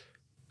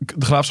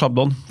 De Graafschap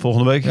dan,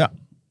 volgende week? Ja,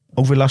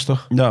 ook weer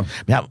lastig. Ja, aan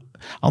de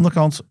andere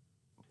kant,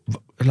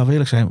 laten we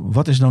eerlijk zijn.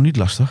 Wat is nou niet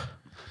lastig?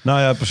 Nou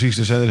ja, precies.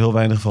 Er zijn er heel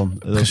weinig van.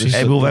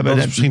 Precies. We hebben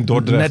misschien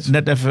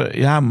net even...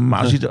 Ja, maar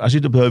als je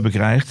het op de heupen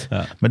krijgt,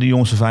 met die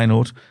jongens van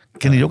Feyenoord,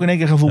 kan die ook in één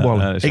keer gaan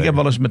voetballen. Ik heb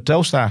wel eens met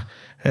Telstar,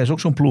 is ook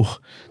zo'n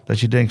ploeg, dat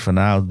je denkt van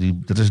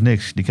dat is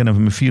niks. Die kunnen we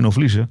met 4-0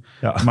 verliezen.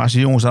 Ja. Maar als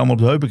die jongens allemaal op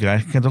de heupen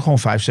krijgen, kan het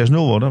toch gewoon 5-6-0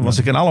 worden. Want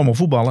ze kunnen allemaal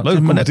voetballen.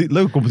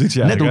 Leuke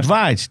competitie eigenlijk. Net hoe het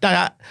waait. Nou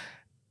ja,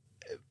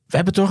 we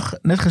hebben toch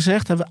net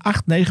gezegd, hebben we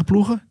 8, 9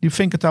 ploegen die op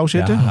vinkertouw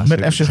zitten.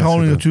 Met FC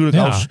Groningen natuurlijk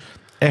als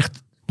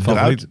echt...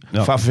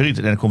 Favoriet.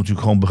 En dan komt natuurlijk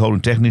gewoon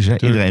begroting technisch. Hè.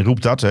 Iedereen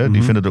roept dat. Hè.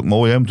 Die vinden het ook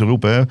mooi om te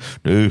roepen. Hè.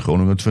 Nee,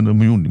 Groningen 20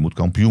 miljoen. Die moet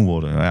kampioen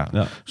worden.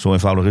 Nou zo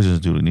eenvoudig is het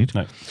natuurlijk niet.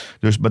 Nee.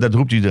 Dus, maar dat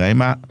roept iedereen.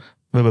 Maar we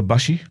hebben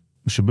Bassi,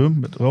 Sebum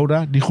met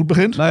Roda, die goed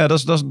begint. Nou ja, dat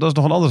is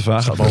nog een andere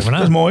vraag.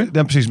 Dat is mooi.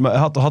 Ja, precies. Maar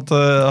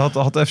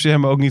had FC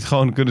Emmen ook niet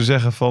gewoon kunnen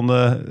zeggen van...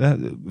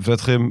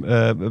 Fred Grim,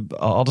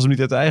 hadden ze hem niet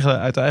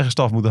uit de eigen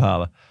staf moeten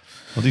halen?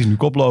 Want die is nu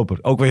koploper.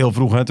 Ook weer heel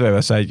vroeg, hè? 2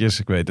 wedstrijdjes.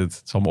 Ik weet het.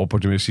 Het is allemaal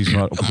opportunistisch.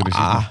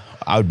 Maar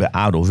uit bij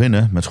ADO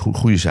winnen met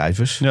goede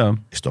cijfers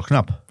is toch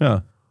knap.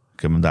 Ja. Ik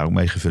heb hem daar ook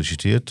mee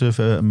gefeliciteerd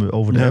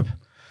over de app.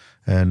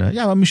 En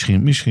maar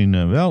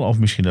misschien wel. Of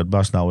misschien dat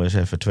Bas nou eens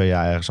even 2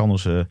 jaar ergens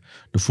anders de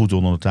voet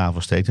onder de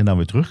tafel steekt en dan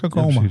weer terug kan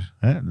komen.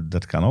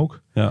 Dat kan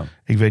ook. Ja.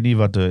 Ik weet niet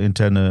wat de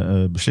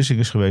interne beslissing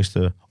is geweest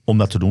om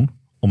dat te doen.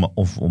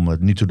 Om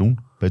het niet te doen,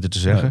 beter te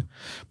zeggen. Ja.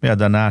 Maar ja,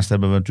 daarnaast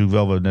hebben we natuurlijk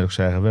wel, wat net ook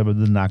zeggen, we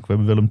hebben de NAC, we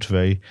hebben Willem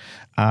II,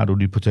 ADO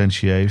die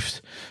potentie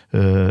heeft,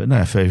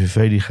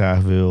 VVV die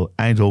graag wil,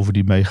 Eindhoven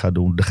die mee gaat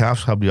doen, de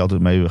Graafschap die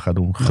altijd mee gaat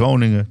doen,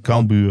 Groningen,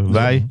 Cambuur,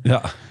 wij.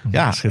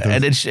 Ja,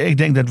 en ik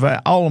denk dat wij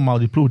allemaal,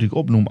 die ploeg die ik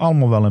opnoem,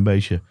 allemaal wel een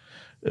beetje,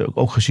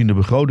 ook gezien de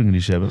begrotingen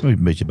die ze hebben,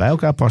 een beetje bij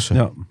elkaar passen.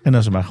 Ja. En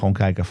dan ze maar gewoon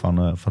kijken van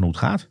hoe het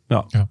gaat.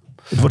 Ja.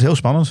 Het wordt heel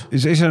spannend.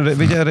 Weet jij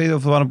een reden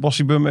over waarom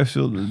Bassi Bum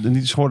eventueel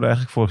niet schoorde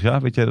eigenlijk vorig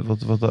jaar? Weet jij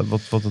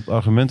wat het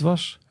argument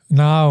was?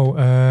 Nou,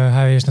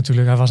 hij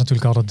was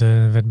natuurlijk altijd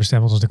werd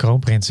bestempeld als de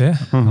kroonprins. Hè?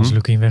 Als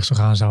Lukien weg zou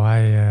gaan, zou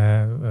hij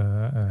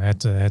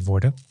het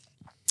worden.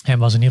 En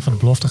was in ieder geval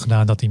de belofte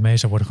gedaan dat hij mee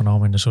zou worden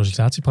genomen in de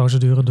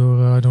sollicitatieprocedure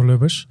door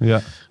Lubbers.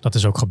 Ja. Dat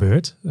is ook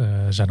gebeurd.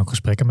 Er zijn ook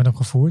gesprekken met hem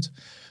gevoerd.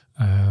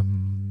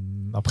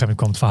 Op een gegeven moment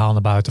kwam het verhaal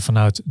naar buiten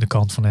vanuit de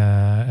kant van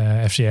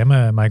FC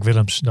Emmen. Mike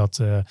Willems,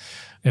 dat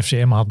FC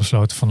Emmen had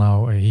besloten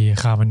van hier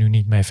gaan we nu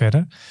niet mee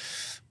verder.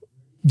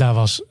 Daar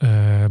was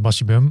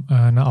Bassi Bum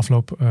na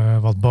afloop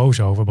wat boos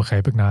over,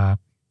 begreep ik.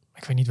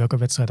 Ik weet niet welke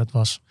wedstrijd dat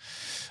was.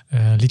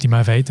 Liet hij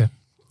mij weten.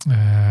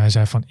 Hij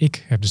zei van,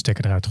 ik heb de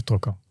stekker eruit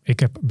getrokken. Ik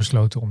heb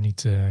besloten om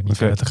niet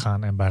verder te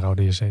gaan en bij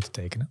Rode JC te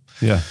tekenen.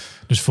 Ja.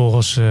 Dus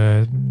volgens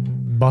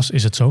Bas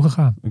is het zo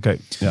gegaan. Oké.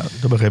 Ja,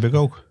 dat begreep ik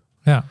ook.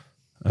 Ja.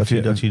 Dat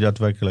hij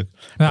daadwerkelijk...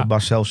 Ja.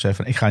 Bas zelf zei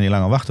van, ik ga niet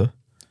langer wachten.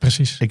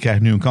 Precies. Ik krijg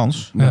nu een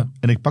kans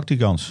en ik pak die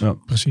kans. Ja.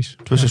 Precies.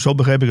 Dus zo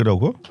begreep ik het ook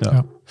hoor. Ja.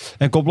 Ja.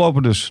 En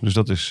koploper dus. Dus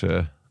dat is...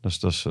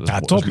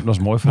 top. Dat is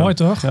mooi. Mooi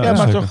toch? Ja,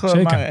 maar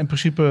toch. Maar in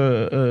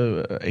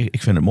principe,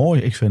 ik vind het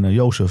mooi. Ik vind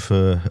Jozef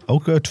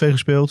ook 2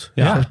 gespeeld.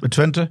 Ja. Met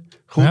Twente.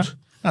 Goed. Ja.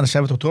 Nou, daar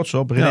zijn we toch trots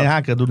op. René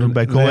Haker doet het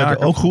bij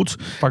Corrector ook goed.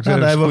 Pakt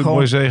hebben we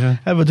mooie zegen.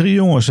 Hebben we 3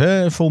 jongens.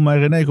 Hè? Volgens mij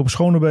René op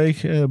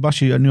Schonebeek.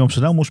 Basje uit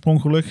Amsterdam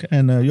oorspronkelijk.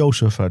 En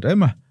Jozef uit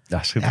Emmen.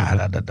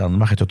 Ja, dan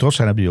mag je toch trots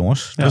zijn op die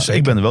jongens. Ja, dus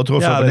ik ben er wel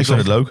trots op en ik vind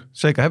het leuk.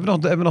 Zeker.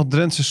 Hebben we nog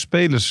Drentse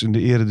spelers in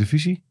de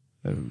eredivisie?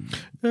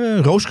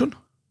 Roosken.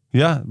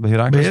 Ja, bij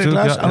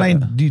Heracles.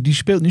 Alleen die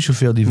speelt niet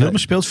zoveel. Die Wilmer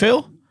speelt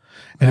veel.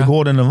 En ik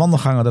hoorde in de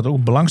wandelgangen dat er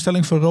ook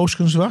belangstelling voor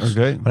Rooskens was.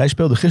 Okay. Maar hij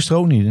speelde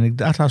gisteren ook niet. En ik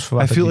had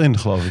verwacht. Hij viel in,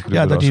 geloof ik.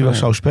 Ja, dat hij wel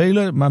zou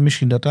spelen. Maar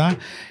misschien dat daar.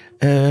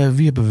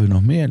 Wie hebben we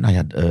nog meer? Nou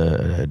ja,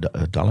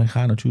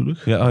 Dallinga natuurlijk.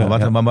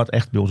 Ja, maar wat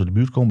echt bij ons in de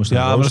buurt komen.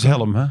 Ja, maar dat is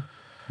Helm, hè?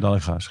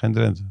 Dallinga is geen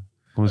Drenthe.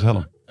 Komt het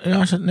Helm.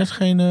 Ja, is het net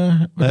geen...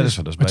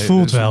 het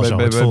voelt wel zo.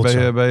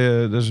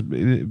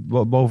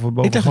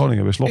 Boven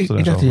Groningen, bij Slochteren.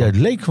 Ik dacht dat hij uit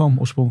Leek kwam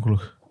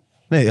oorspronkelijk.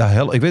 Nee, ja,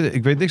 Helm.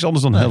 Ik weet niks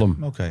anders dan Helm.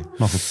 Oké.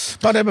 Maar goed.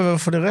 Maar dan hebben we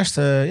voor de rest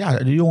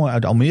de jongen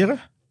uit Almere.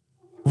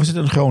 Of is het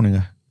in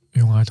Groningen?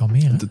 Jongen uit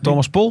Almere.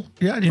 Thomas Pol?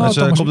 Ja, die Thomas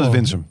komt uit Pol.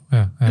 Winsum.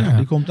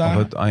 die komt daar. Of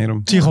uit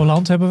Eirum.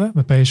 Tigoland hebben we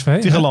met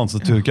PSV. Tigeland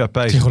natuurlijk. Ja,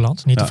 Pijs.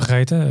 Tigoland, niet te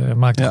vergeten.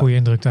 Maakt een goede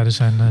indruk tijdens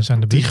zijn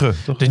debuut. Tige,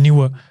 toch? De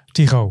nieuwe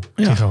Tigo.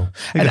 Ja. Tigo.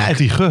 En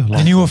eigenlijk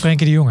De nieuwe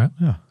Frenkie de Jong,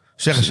 hè? Ja.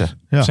 Zeggen ze.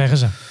 Ja. Zeggen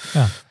ze.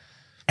 Ja.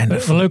 En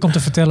Wel leuk om te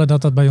vertellen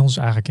dat bij ons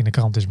eigenlijk in de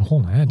krant is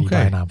begonnen. Hè? Die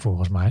bijnaam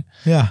volgens mij.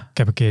 Ja. Ik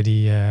heb een keer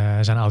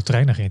zijn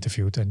oud-trainer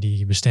geïnterviewd. En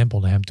die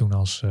bestempelde hem toen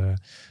als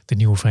de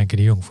nieuwe Frenkie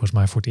de Jong. Volgens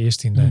mij voor het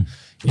eerst in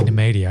de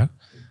media.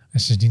 En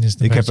sindsdien is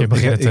het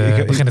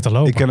beginnen te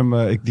lopen.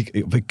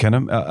 Ik ken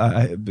hem.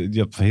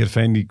 Van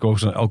Heerenveen die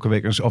koos dan elke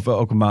week of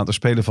elke maand een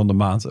speler van de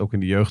maand. Ook in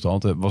de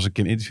jeugdhand. Was ik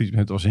in een interview met hem.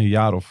 Het was een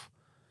jaar of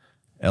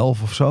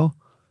 11 of zo.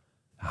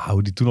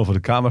 Hoe die toen al voor de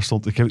camera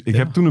stond. Ik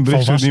heb toen een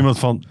bericht van iemand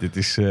van... Dit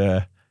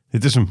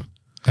is hem.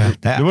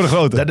 Ja. Die worden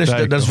groter.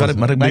 Dat is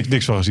wat ik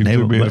niks van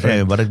gezien.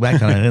 Wat ik mij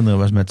kan herinneren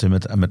was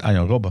met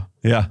Arjan Robben.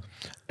 Ja.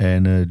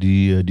 En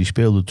die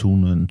speelde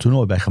toen een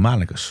toernooi bij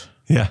Germanicus.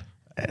 Ja.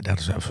 Dat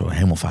is even zo'n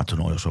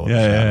hemelvaarttoernooi of zo. Ja.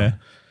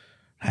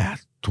 Nou ja,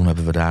 toen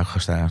hebben we daar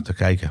gestaan te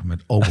kijken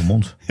met open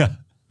mond. Ja.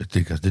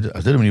 Als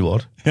dit hem niet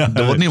wordt,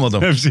 dan wordt niemand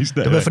hem. Ja, precies.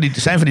 Dat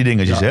zijn van die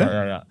dingetjes, hè?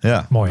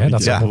 Ja. Mooi, hè?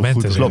 Dat zijn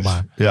momenten.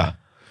 Klopt. Ja.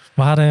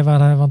 We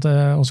hadden want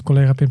onze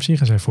collega Pim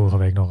Siegers heeft vorige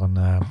week nog een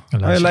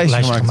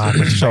lijstje gemaakt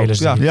met spelers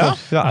die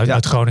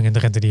uit Groningen en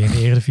Drenthe die in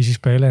de Eredivisie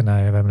spelen. En we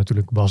hebben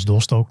natuurlijk Bas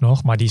Dost ook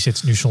nog, maar die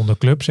zit nu zonder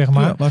club, zeg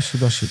maar. Ja,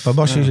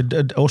 Bas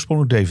is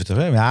oorspronkelijk Deventer,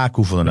 hè? Ja,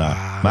 Koevel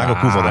daarna. Maar ook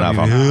Koevel daarna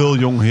van. Heel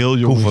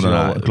jong. Koevel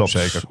daarna, klopt.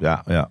 Zeker.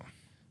 Ja.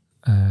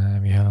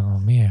 Wie hadden we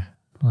nog meer?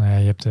 Nou ja,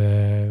 je hebt...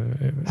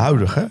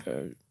 Huidig, hè?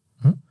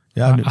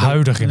 Ja,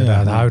 huidig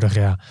inderdaad, huidig,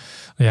 ja.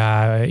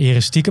 Ja,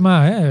 Iris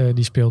Stiekema, hè,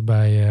 die speelt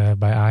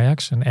bij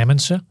Ajax. En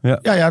Emmense.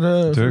 Ja,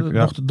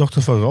 de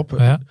dochter van Rob.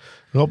 Ja.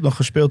 Rob nog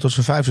gespeeld tot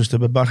zijn 50ste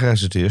bij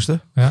Bargeres het eerste.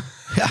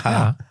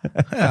 Ja.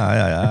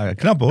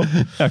 Knap hoor.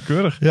 Ja,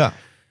 keurig. Ja.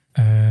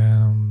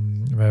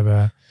 We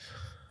hebben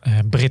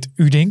Britt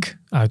Udink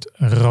uit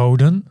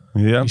Roden.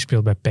 Ja. Die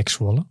speelt bij PEC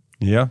Zwolle.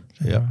 Ja.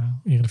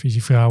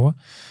 Eredivisie vrouwen.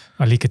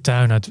 Alieke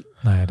Tuin uit...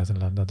 Nou ja,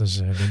 dat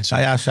is winst.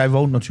 Nou ja, zij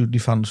woont natuurlijk,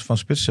 die van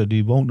Spitsen,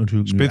 die woont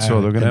natuurlijk Spitsen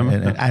ook in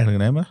Emmen. En eigenlijk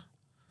in Emmen.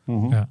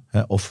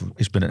 Of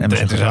is bij een Emmen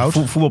getrouwd.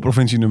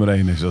 Voetbalprovincie nummer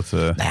 1 is dat.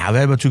 Nou ja, we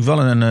hebben natuurlijk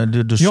wel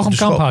een... Jochem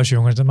Kamphuis,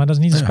 jongens. Maar dat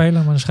is niet een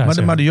speler, maar een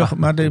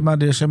scheidsrechter.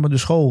 Maar de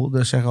school,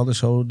 dat zeggen altijd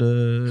zo,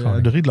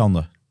 de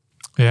Rietlanden.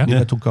 Ja? Die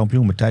werden toen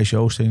kampioen met Thijsje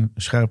Oosting,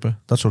 Scherpen,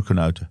 dat soort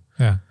knuiten.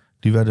 Ja.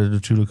 Die werden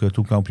natuurlijk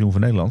toen kampioen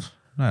van Nederland.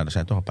 Nou ja, er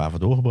zijn toch een paar van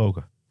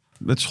doorgebroken.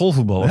 Met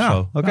schoolvoetbal of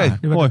zo? Oké,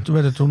 mooi. Toen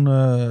werden toen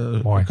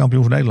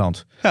kampioen van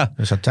Nederland. Ja.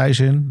 Er zat Thijs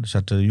in, er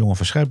zat de jongen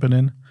van Scherpen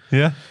in.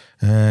 Ja.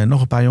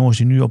 Nog een paar jongens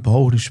die nu op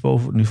hoog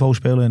niveau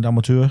spelen in het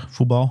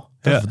amateurvoetbal.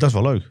 Dat is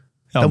wel leuk.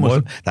 Ja,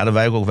 mooi.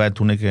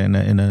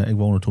 Ik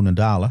woonde toen in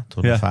Dalen.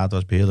 Toen mijn vader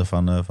was beheerder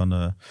van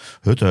de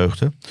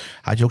Huttenheugden.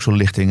 Had je ook zo'n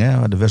lichting,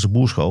 hè? De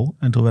Westerboerschool.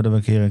 En toen werden we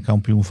een keer een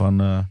kampioen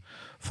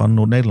van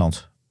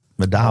Noord-Nederland.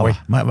 Met Dalen. Mooi.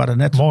 Maar we hadden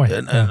net Mooi.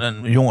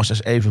 een jongens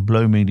als Even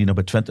Bleuming die nog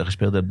bij Twente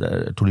gespeeld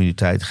hebben toen in die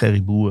tijd.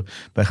 Gerry Boer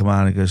bij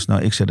Germanicus.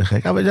 Nou, ik zei de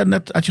gek.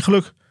 Had je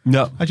geluk.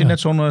 Ja. Had je net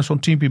zo'n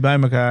teampje bij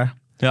elkaar.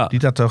 Ja. Die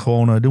dat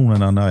gewoon doen. En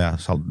dan,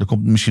 er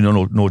komt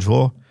misschien nooit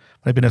voor. Maar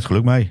heb je net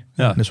geluk mee.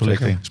 Ja, net zo'n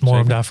lichting. Het is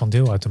mooi om daarvan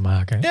deel uit te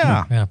maken. Hè?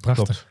 Ja,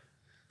 prachtig. Klopt.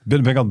 Ben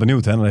ik altijd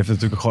benieuwd. Hè? Dan heeft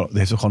natuurlijk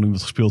gewoon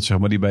iemand gespeeld, zeg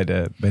maar, die bij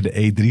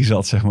de E3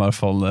 zat, zeg maar,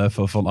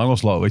 van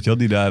Angelslo, weet je wel,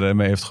 die daar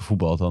mee heeft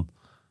gevoetbald dan.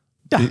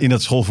 Ja. In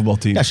dat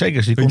schoolvoetbalteam. Ja,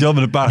 zeker. Weet je wel,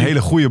 met een paar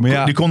hele goeie, maar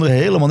ja. Die konden er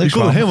helemaal niks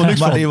van.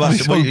 Maar je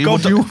was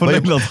kampioen van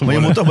Nederland. Maar je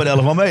moet toch met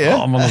 11 man mee, hè?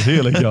 Oh man, dat is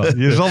heerlijk, ja.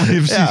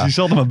 Je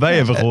zal er maar bij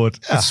hebben gehoord.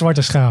 Het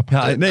zwarte schaap.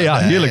 Ja,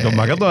 heerlijk. Dat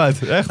maakt het nou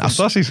uit. Echt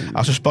fantastisch.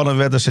 Als het spannend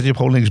werd, dan zet je hem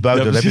gewoon links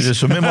buiten. Dan heb je er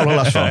zo min mogelijk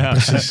last van. Ja.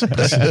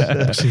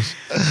 Precies.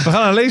 We gaan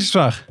naar een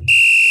lezersvraag.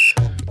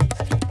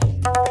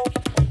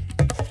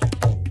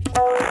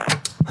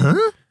 Huh?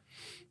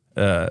 50%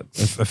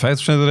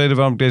 de reden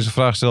waarom ik deze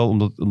vraag stel,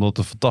 omdat het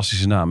een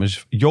fantastische naam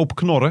is. Joop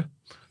Knorren.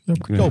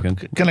 Joop,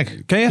 ken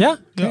ik. Ken je?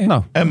 Ja.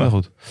 Nou, Emmen.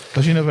 goed.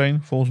 Casino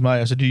volgens mij,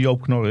 als het die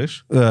Joop Knorren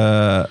is.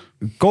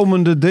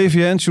 Komende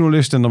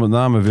DVN-journalist en dan met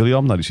name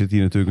William, nou die zit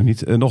hier natuurlijk nog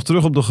niet, nog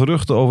terug op de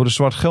geruchten over de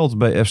zwart geld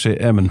bij FC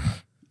Emmen.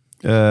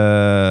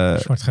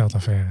 Zwart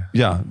geldaffaire.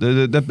 Ja,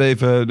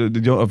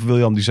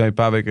 William die zei een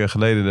paar weken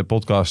geleden in de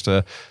podcast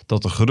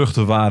dat er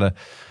geruchten waren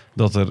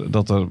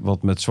dat er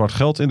wat met zwart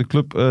geld in de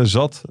club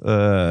zat.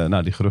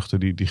 Nou, die geruchten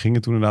die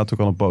gingen toen inderdaad ook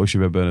al een poosje.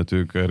 We hebben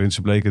natuurlijk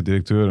Rinse Bleker,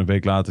 directeur, een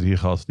week later hier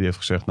gehad. Die heeft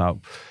gezegd, nou,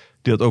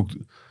 die had ook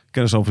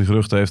kennis over die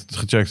geruchten, heeft het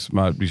gecheckt.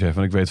 Maar die zei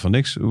van, ik weet van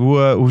niks.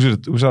 Hoe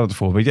zou het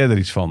ervoor? Weet jij er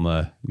iets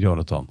van,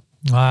 Jonathan?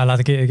 Nou,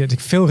 ik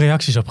heb veel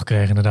reacties op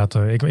gekregen inderdaad.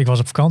 Ik was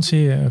op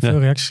vakantie, veel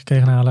reacties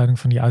gekregen naar aanleiding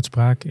van die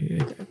uitspraak.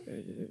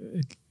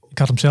 Ik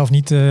had hem zelf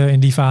niet in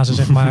die fase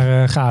zeg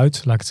maar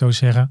geuit, laat ik het zo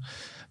zeggen.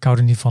 Ik hou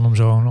er niet van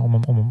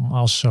om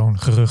als zo'n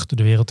gerucht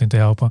de wereld in te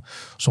helpen,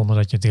 zonder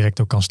dat je het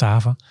direct ook kan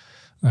staven.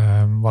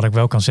 Wat ik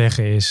wel kan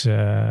zeggen is,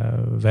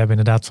 we hebben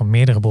inderdaad van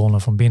meerdere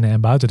bronnen van binnen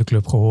en buiten de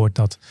club gehoord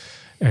dat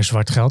er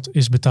zwart geld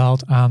is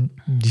betaald aan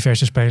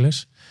diverse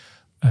spelers.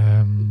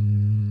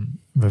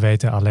 We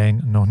weten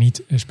alleen nog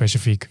niet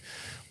specifiek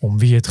om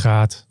wie het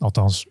gaat.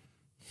 Althans,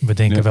 we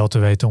denken wel te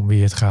weten om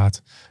wie het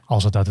gaat.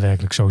 Als het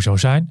daadwerkelijk zo zou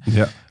zijn.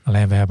 Ja.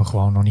 Alleen we hebben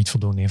gewoon nog niet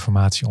voldoende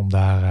informatie om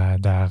daar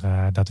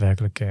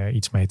daadwerkelijk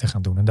iets mee te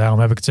gaan doen. En daarom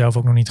heb ik het zelf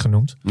ook nog niet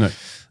genoemd. Nee.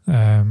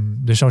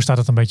 Dus zo staat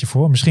het een beetje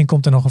voor. Misschien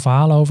komt er nog een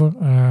verhaal over.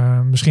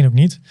 Misschien ook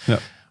niet. Ja.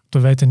 We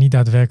weten niet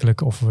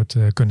daadwerkelijk of we het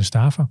kunnen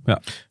staven.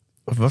 Ja.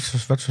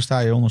 Wat versta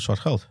je onder zwart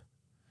geld?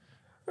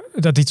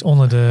 Dat iets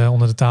onder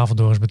de tafel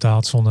door is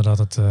betaald zonder dat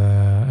het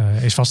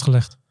is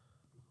vastgelegd.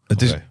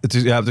 Het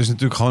is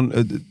natuurlijk gewoon...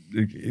 Er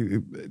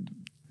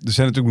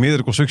zijn natuurlijk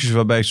meerdere constructies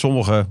waarbij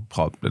sommige...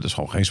 dat is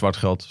gewoon geen zwart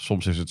geld.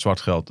 Soms is het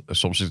zwart geld.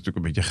 Soms is het natuurlijk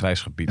een beetje een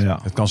grijs gebied. Ja.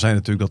 Het kan zijn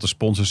natuurlijk dat de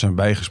sponsors zijn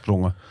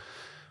bijgesprongen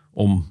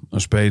om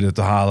een speler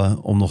te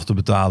halen, om nog te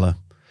betalen.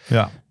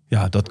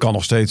 Ja, dat kan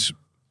nog steeds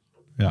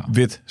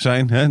wit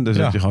zijn. Hè? Dus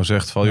dat je gewoon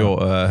zegt van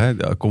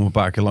kom een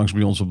paar keer langs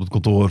bij ons op het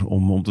kantoor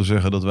om te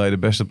zeggen dat wij de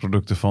beste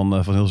producten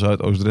van heel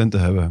Zuidoost-Drenthe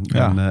hebben.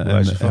 Ja,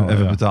 en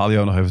we betalen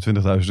jou nog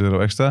even €20.000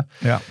 extra.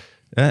 Ja.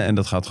 En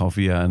dat gaat gewoon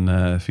via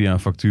een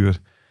factuur.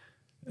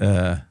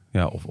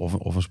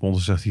 Of een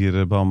sponsor zegt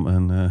hier bam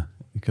en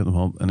ik heb nog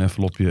wel een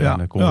envelopje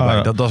en kom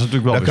erbij. Dat is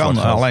natuurlijk wel. Dat kan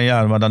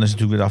alleen maar dan is het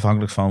natuurlijk weer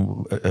afhankelijk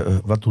van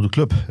wat doet de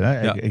club.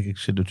 Hè? Ja. Ik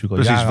zit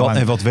natuurlijk al jarenlang.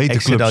 En wat weet de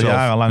club zelf? Ik zit al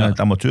jarenlang in het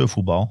Ja.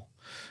 amateurvoetbal.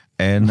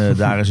 En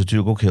daar is het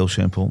natuurlijk ook heel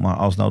simpel. Maar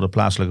als nou de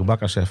plaatselijke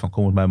bakker zegt van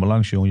kom eens bij me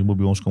langs jongen, je moet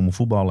bij ons komen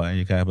voetballen. En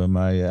je krijgt bij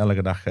mij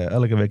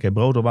elke week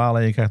brood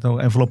ophalen en je krijgt nog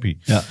een envelopje.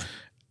 Ja.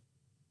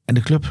 En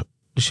de club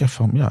die zegt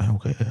van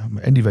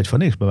en die weet van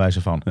niks bij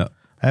wijze van. Ja.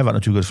 Wat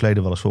natuurlijk in het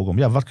verleden wel eens voorkomt.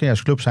 Ja, wat kun je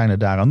als club zijn er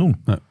daaraan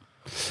doen? Ja.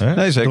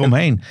 Nee, zeker.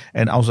 Eromheen.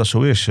 En als dat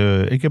zo is,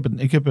 ik heb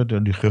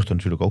die geruchten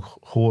natuurlijk ook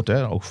gehoord,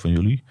 ook van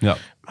jullie. Ja.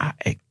 Maar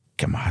ik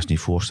kan me haast niet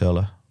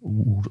voorstellen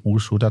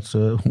hoe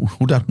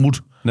dat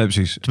moet. Nee,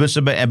 precies.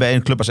 Tenminste bij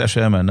een club als FC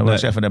Emmen. Dan wil ik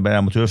zeggen bij een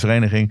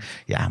amateurvereniging.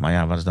 Ja,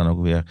 maar wat is dan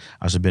ook weer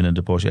als er binnen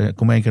de post.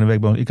 Kom 1 keer in de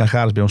week bij ons. Ik kan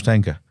gratis bij ons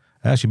tanken.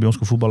 Als je bij ons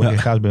kan voetballen, kun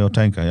je gratis bij ons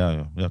tanken.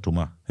 Ja, doe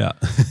maar. Ja.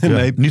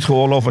 Nee. Niet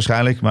geoorloofd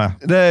waarschijnlijk, maar...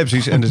 Nee,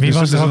 precies. En dus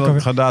er zijn wel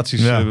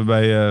gradaties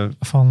bij...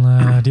 Van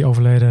die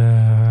overleden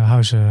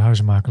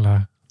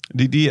huizenmakelaar.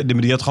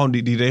 Die had gewoon,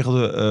 die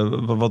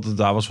regelde wat het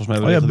daar was volgens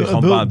mij.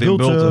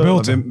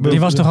 Bult. Die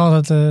was toch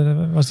altijd,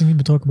 was die niet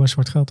betrokken bij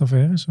zwart geld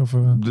affaires?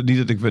 Niet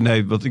dat ik,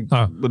 nee, dat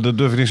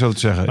durf ik niet zo te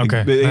zeggen. Okay.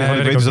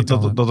 Ik weet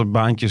dat er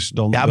baantjes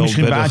dan. Ja,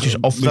 misschien baantjes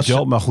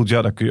of maar goed,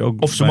 daar kun je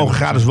ook. Of ze mogen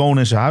gratis wonen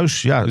in zijn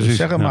huis. Ja, precies,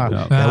 zeg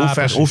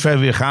maar. Hoe ver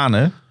weer gaan,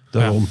 hè?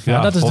 Daarom.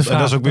 Ja, dat is de vraag. En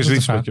dat is ook weer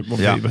zoiets. Dat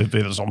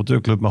is een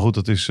amateurclub, maar goed,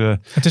 dat is...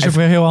 Het is ook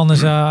weer heel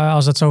anders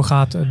als het zo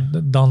gaat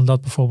dan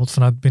dat bijvoorbeeld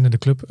vanuit binnen de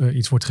club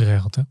iets wordt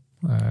geregeld, hè?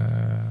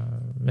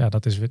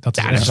 Dat is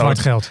echt zwart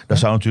geld. Dat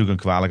zou natuurlijk een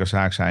kwalijke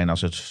zaak zijn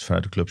als het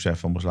vanuit de club zegt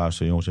van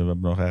luister jongens, we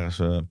hebben nog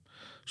ergens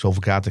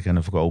zoveel kaarten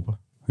kunnen verkopen.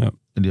 Ja.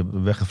 En die hebben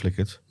we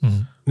weggeflikkerd.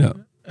 Mm-hmm. Ja.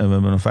 En we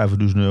hebben nog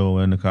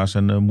 €5.000 in de kas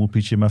en moet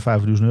Pietje maar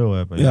 €5.000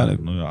 hebben. Ja,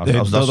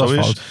 als dat zo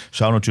is,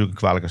 zou natuurlijk een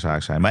kwalijke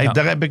zaak zijn. Maar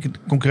daar heb ik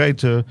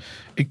concreet...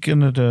 ik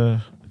ken het...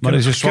 Maar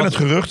ik ken het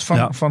gerucht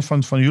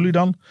van jullie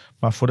dan.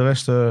 Maar voor de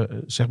rest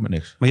zegt me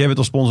niks. Maar jij bent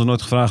als sponsor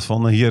nooit gevraagd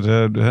van...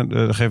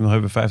 geef nog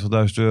even €50.000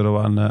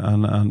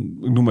 aan...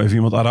 Ik noem even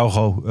iemand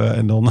Araujo.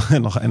 En dan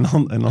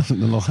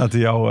gaat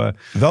hij jou...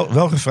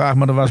 Wel gevraagd,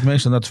 maar er was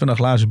meestal na 20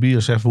 glazen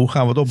bier... Zeggen hoe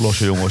gaan we het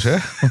oplossen, jongens? Hè?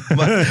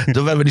 Maar toen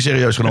hebben we niet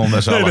serieus genomen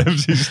met z'n allen. Nee,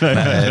 precies.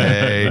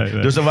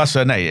 Nee. Dus dat was...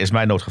 is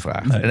mij nooit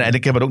gevraagd. Nee. En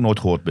ik heb het ook nooit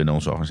gehoord binnen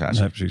onze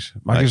organisatie. Nee, precies.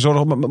 Maak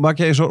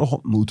jij je zorgen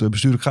om hoe het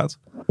bestuurlijk gaat?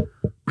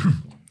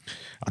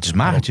 Het is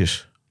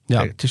magertjes. Ja.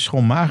 Kijk, het is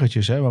gewoon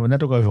magertjes, hè, waar we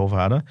net ook even over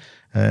hadden.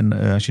 En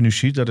als je nu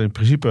ziet dat in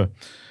principe...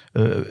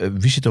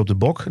 wie zit er op de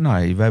bok?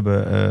 Nou, we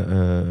hebben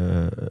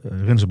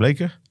Rinse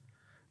Bleker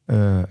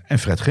en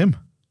Fred Grim.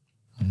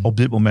 Op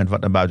dit moment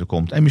wat naar buiten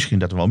komt. En misschien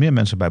dat er wel meer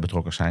mensen bij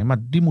betrokken zijn. Maar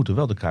die moeten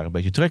wel de kaart een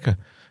beetje trekken.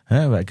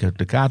 Ik heb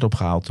de kaart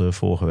opgehaald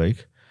vorige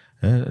week.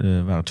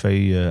 Er waren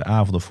 2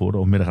 avonden voor,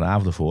 of middag en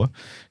avond voor.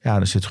 Ja,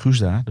 dan zit Guus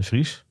daar, de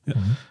Vries. Ja.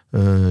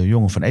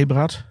 Jongen van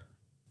Eberhard.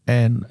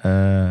 En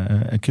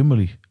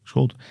Kimberly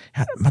Scholt.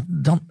 Ja, maar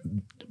dan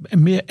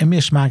en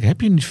meer smaken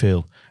heb je niet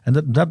veel.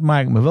 En dat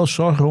maakt me wel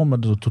zorgen om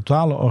met de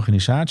totale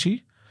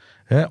organisatie.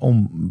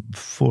 Om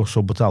voor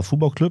zo'n betaald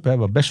voetbalclub,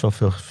 waar best wel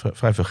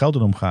vrij veel geld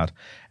in omgaat.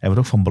 En wat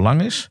ook van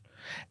belang is.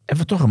 En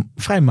we toch een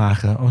vrij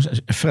mager.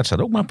 Fred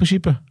staat ook maar in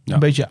principe een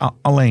beetje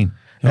alleen.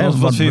 Ja,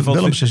 wat vind je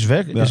Willems is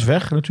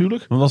weg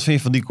natuurlijk. Maar wat vind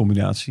je van die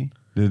combinatie?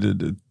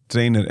 De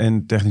trainer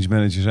en technisch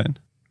manager zijn?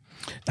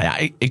 Nou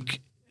ja,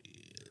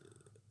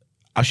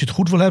 als je het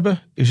goed wil hebben,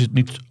 is het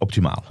niet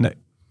optimaal. Nee.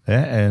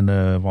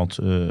 Want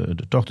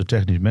de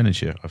technisch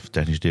manager, of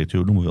technisch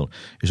directeur noemen we wel,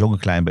 is ook een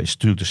klein beetje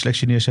natuurlijk de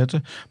selectie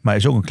neerzetten. Maar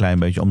is ook een klein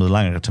beetje om de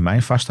langere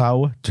termijn vast te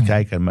houden. Te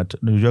kijken met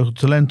de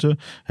jeugdtalenten.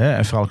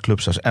 En vooral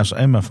clubs als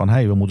Emmen van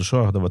we moeten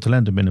zorgen dat we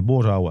talenten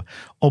binnenboord houden.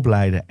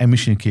 Opleiden en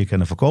misschien een keer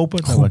kunnen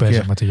verkopen. Goed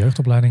bezig met de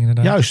jeugdopleiding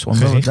inderdaad. Juist,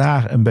 omdat we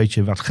daar een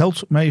beetje wat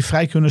geld mee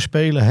vrij kunnen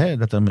spelen.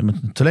 Dat er met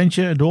een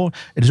talentje door.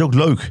 Het is ook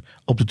leuk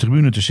op de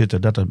tribune te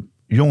zitten dat er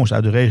jongens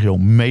uit de regio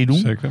meedoen.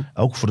 Zeker.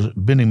 Ook voor de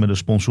binding met de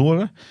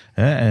sponsoren.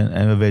 Hè?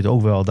 En we weten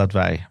ook wel dat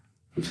wij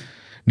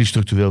niet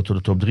structureel tot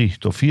de top 3,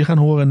 top 4 gaan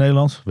horen in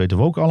Nederland. Dat weten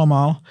we ook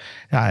allemaal.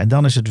 Ja, en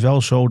dan is het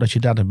wel zo dat je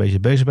daar een beetje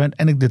bezig bent.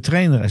 En de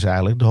trainer is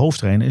eigenlijk, de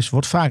hoofdtrainer,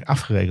 wordt vaak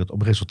afgerekend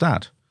op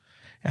resultaat.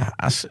 Ja,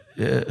 als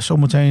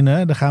zometeen,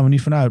 daar gaan we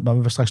niet vanuit. Maar we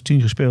hebben straks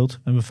 10 gespeeld en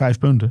we hebben 5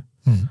 punten.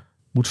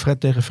 Moet Fred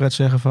tegen Fred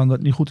zeggen van dat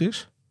het niet goed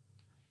is?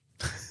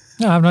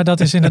 Ja, maar dat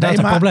is inderdaad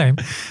een probleem.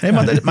 Nee,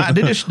 maar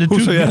dit is natuurlijk...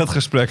 Hoe zou jij dat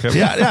gesprek hebben?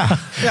 Ja.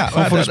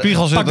 Voor de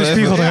spiegel zitten. Pak de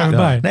spiegel er even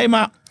bij. Nee,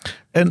 maar...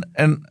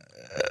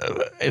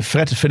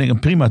 Fred vind ik een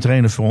prima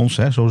trainer voor ons.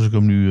 Hè, zoals ik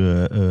hem nu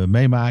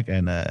meemaak.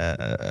 En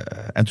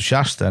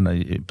enthousiast.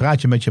 En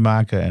praatje met je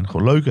maken. En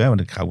gewoon leuk. Hè,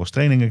 want ik ga ook wel eens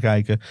trainingen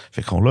kijken. Vind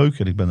ik gewoon leuk.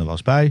 En ik ben er wel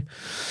eens bij.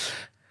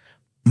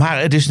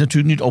 Maar het is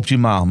natuurlijk niet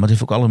optimaal. Maar het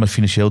heeft ook alles met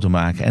financieel te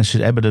maken. En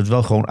ze hebben het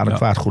wel gewoon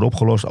adequaat goed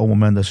opgelost. Op het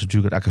moment dat ze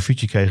natuurlijk het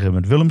akkefietje kregen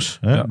met Willems.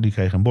 Hè, Ja. Die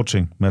kregen een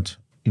botsing met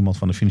iemand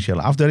van de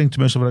financiële afdeling.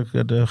 Tenminste wat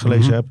ik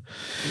gelezen heb.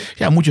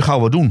 Ja, moet je gauw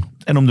wat doen.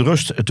 En om de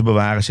rust te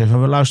bewaren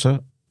zeggen we luister...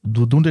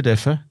 We doen dit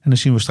even en dan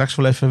zien we straks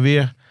wel even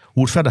weer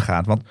hoe het verder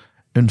gaat. Want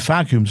een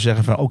vacuüm te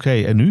zeggen van oké,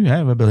 en nu?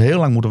 Hè, we hebben heel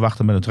lang moeten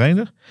wachten met een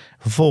trainer.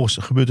 Vervolgens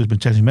gebeurt het met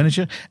technisch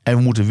manager. En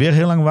we moeten weer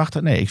heel lang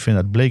wachten. Nee, ik vind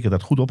dat Bleker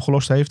dat goed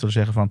opgelost heeft. Door te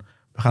zeggen van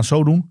we gaan het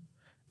zo doen. En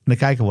dan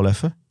kijken we wel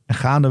even. En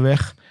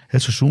gaandeweg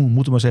het seizoen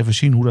moeten we maar eens even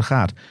zien hoe dat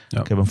gaat. Ja.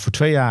 Ik heb hem voor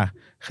 2 jaar,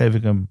 geef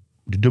ik hem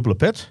die dubbele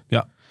pet.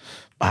 Ja.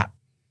 Maar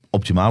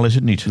optimaal is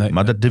het niet. Nee.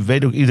 Maar dat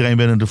weet ook iedereen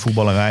binnen de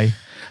voetballerij.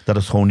 Dat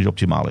het gewoon niet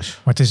optimaal is.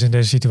 Maar het is in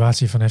deze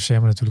situatie van FC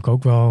Emmen natuurlijk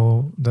ook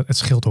wel... Het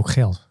scheelt ook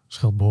geld. Het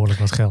scheelt behoorlijk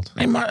wat geld.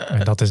 Nee, maar,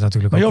 en dat is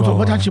natuurlijk maar ook Joop, wel...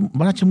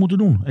 wat had je moeten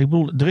doen? Ik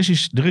bedoel, er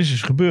is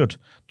iets gebeurd.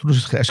 Toen is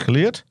het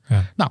geëscaleerd.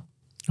 Ja. Nou,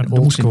 een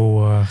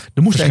oldschool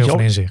verschil van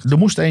inzicht. Er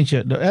moest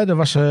eentje...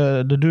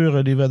 De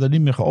deuren die werden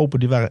niet meer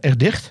geopend. Die waren echt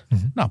dicht.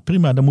 Nou,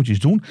 prima, dan moet je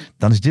iets doen.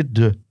 Dan is dit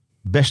de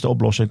beste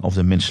oplossing. Of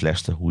de minst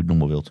slechtste, hoe je het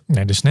noemen wilt.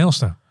 Nee, de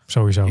snelste.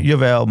 Sowieso.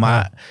 Jawel,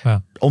 maar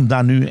om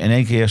daar nu in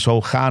één keer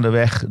zo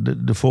gaandeweg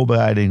de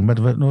voorbereiding...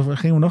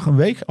 Gingen we nog een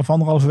week of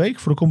 1,5 week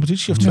voor de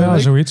competitie? Of 2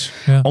 weken? Zoiets.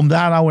 Ja. Om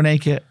daar nou in één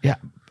keer...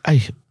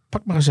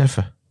 pak maar eens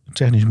even een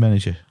technisch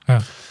manager. Ja.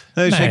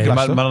 Nee, zeker.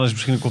 lastig. Maar dan is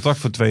misschien een contract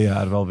voor 2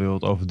 jaar wel weer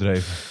wat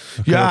overdreven.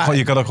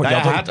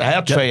 Hij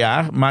had 2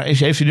 jaar, maar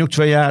heeft hij nu ook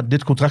 2 jaar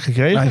dit contract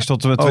gekregen? Hij is tot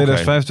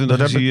 2025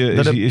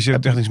 is hij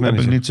technisch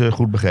manager. Heb ik niet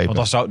goed begrepen.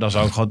 Want dan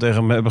zou ik gewoon tegen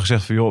hem hebben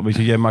gezegd van joh, weet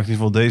je, jij maakt in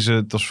ieder geval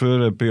deze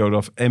transferperiode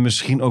af. En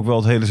misschien ook wel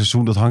het hele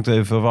seizoen, dat hangt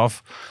even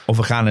af. Of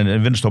we gaan in de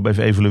winterstop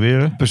even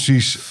evalueren.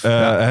 Precies.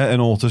 En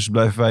ondertussen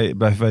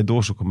blijven wij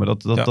doorzoeken. Maar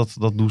dat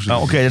doen ze.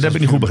 Nou, oké, dat heb ik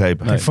niet goed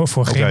begrepen. Nee.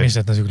 Voor Grim is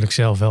dat natuurlijk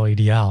zelf wel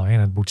ideaal. Hè?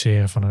 Het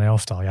boetseren van een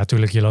elftal. Ja,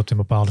 tuurlijk, je loopt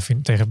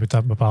in tegen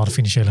bepaalde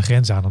financiële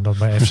grenzen aan. Omdat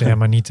bij FC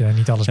Emmen niet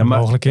alles meer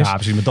mogelijk is. Ja,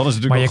 precies. Maar dan is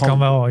het natuurlijk maar je kan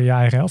wel je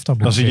eigen elftal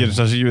boetseren.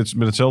 Dan zie je het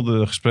met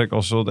hetzelfde gesprek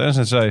als wat Ernst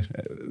net zei.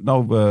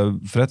 Nou,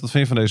 Fred, wat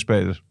vind je van deze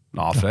speler?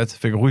 Nou, Fred,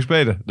 vind ik een goede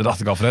speler. Dat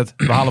dacht ik al, Fred.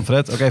 We halen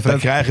Fred. Oké, Fred. Dan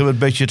krijgen we een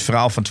beetje het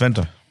verhaal van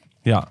Twente.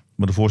 Ja.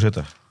 Met de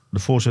voorzitter. De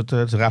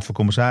voorzitter, de raad van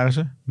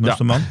commissarissen,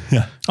 Musterman.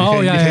 Ja.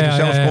 Die ging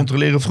zelf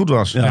controleren of het goed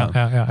was.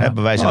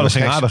 Hebben wij zelf dat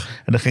ging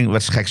aardig. En dan ging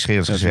wat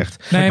gekscherends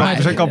gezegd. Nee, maar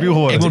we zijn kampioen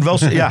geworden.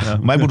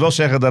 Maar ik moet wel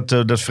zeggen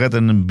dat Fred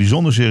een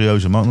bijzonder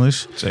serieuze man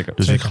is. Zeker.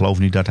 Dus ik geloof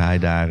niet dat hij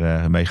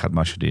daar mee gaat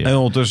marcheren. En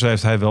ondertussen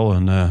heeft hij wel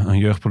een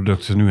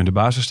jeugdproduct nu in de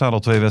basis staan. Al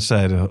 2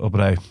 wedstrijden op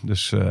rij.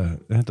 Dus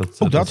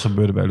dat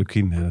gebeurde bij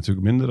Lukien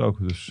natuurlijk minder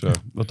ook. Dus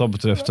wat dat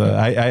betreft,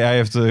 hij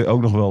heeft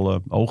ook nog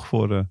wel oog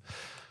voor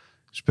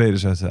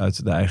spelers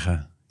uit de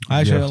eigen...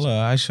 Hij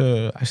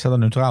staat er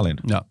neutraal in.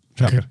 Ja,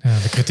 zeker. Ja,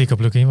 de kritiek op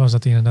Lukien was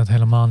dat hij inderdaad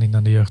helemaal niet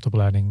naar de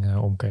jeugdopleiding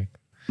omkeek.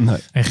 Nee.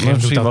 En Grim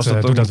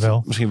doet dat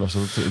wel. Misschien was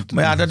dat...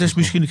 Maar ja, dat is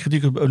misschien de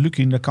kritiek op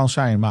Lukien. Dat kan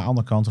zijn. Maar aan de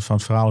andere kant van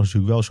het verhaal is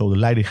natuurlijk wel zo. De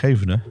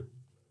leidinggevende.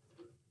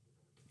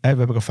 We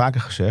hebben het al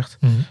vaker gezegd.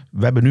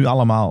 We hebben nu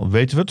allemaal,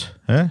 weten we het.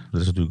 Hè?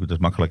 Dat is natuurlijk dat is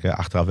makkelijk. Hè?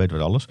 Achteraf weten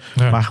we het alles.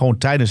 Ja. Maar gewoon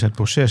tijdens het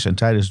proces. En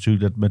tijdens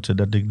natuurlijk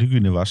dat Dick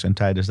Lukien er was. En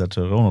tijdens dat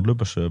Ronald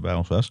Luppers bij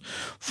ons was.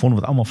 Vonden we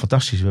het allemaal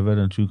fantastisch. We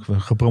werden natuurlijk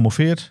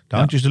gepromoveerd. De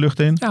handjes de lucht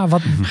in. Ja,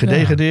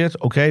 gedegradeerd.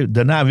 Oké,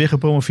 daarna weer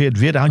gepromoveerd.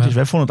 Weer de handjes.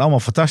 Wij vonden het allemaal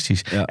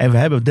fantastisch. Ja. En we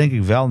hebben denk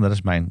ik wel, en dat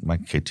is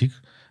mijn kritiek.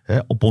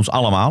 Op ons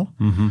allemaal.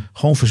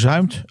 Gewoon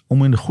verzuimd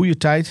om in de goede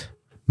tijd...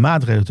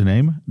 maatregelen te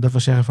nemen. Dat we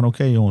zeggen van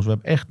oké, jongens, we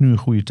hebben echt nu een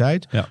goede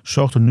tijd. Ja.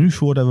 Zorg er nu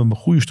voor dat we een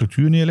goede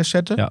structuur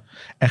neerzetten. Ja.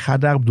 En ga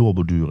daarop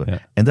doorborduren. Ja.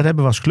 En dat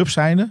hebben we als club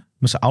zijnde,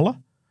 met z'n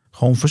allen,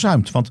 gewoon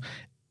verzuimd. Want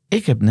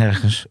ik heb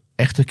nergens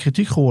echte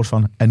kritiek gehoord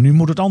van en nu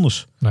moet het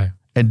anders. Nee.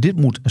 En dit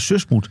moet, en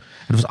zus moet.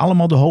 Het was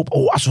allemaal de hoop,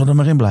 als we er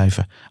maar in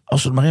blijven.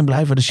 Als we er maar in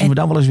blijven, dan zien we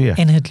dan wel eens weer.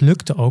 En het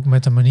lukte ook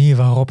met de manier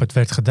waarop het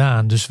werd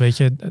gedaan. Dus weet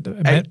je...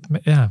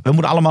 We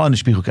moeten allemaal in de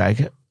spiegel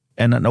kijken.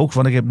 En dan ook,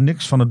 want ik heb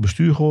niks van het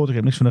bestuur gehoord. Ik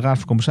heb niks van de Raad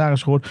van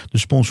Commissarissen gehoord. De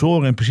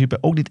sponsoren in principe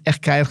ook niet echt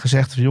keihard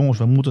gezegd. Jongens,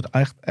 we moeten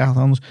het echt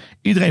anders.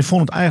 Iedereen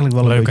vond het eigenlijk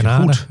wel leuk een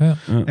beetje goed. Ja.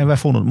 En wij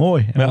vonden het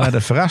mooi. En we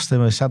werden verrast.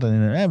 En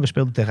we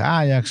speelden tegen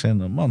Ajax.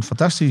 En man,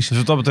 fantastisch. Dus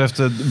wat dat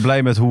betreft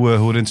blij met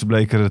hoe Rinse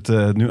Bleker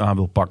het nu aan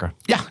wil pakken.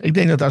 Ja, ik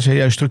denk dat als je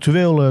juist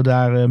structureel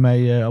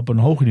daarmee op een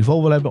hoger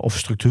niveau wil hebben. Of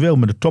structureel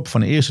met de top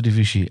van de eerste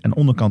divisie en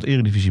onderkant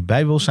eredivisie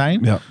bij wil zijn.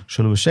 Ja.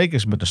 Zullen we zeker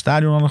eens met een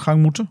stadion aan de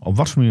gang moeten. Op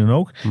wat voor manier dan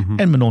ook.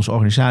 En met onze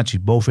organisatie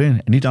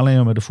bovenin. En niet alleen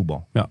maar met de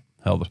voetbal. Ja,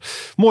 helder.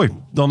 Mooi.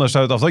 Dan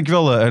sluit het af.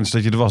 Dankjewel Ernst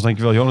dat je er was.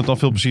 Dankjewel Jonathan.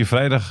 Veel plezier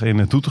vrijdag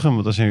in Doetinchem.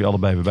 Want daar zijn jullie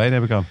allebei weer bij,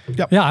 neem ik aan.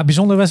 Ja,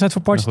 bijzondere wedstrijd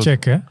voor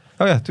Parteycheck, hè?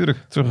 Oh ja, tuurlijk.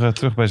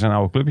 Terug bij zijn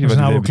oude clubje.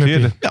 Zijn oude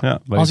clubje. Ja,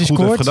 als hij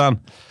scoort,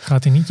 gedaan.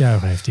 Gaat hij niet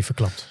juichen, heeft hij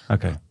verklapt.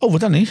 Oké. Oh, wat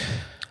dan niet?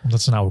 Omdat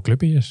het zijn oude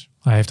clubje is.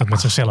 Hij heeft dat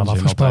met zichzelf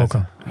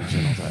afgesproken.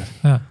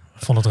 Ja,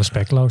 vond het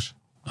respectloos.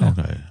 Ja.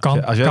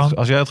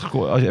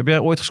 Okay. Heb jij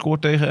ooit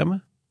gescoord tegen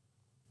Emmen?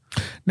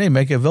 Nee,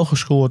 maar ik heb wel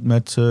gescoord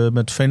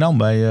met Veenam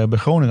bij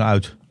Groningen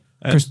uit.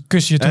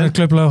 Kus je toen het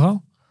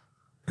clublogo?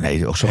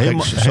 Nee, ook zo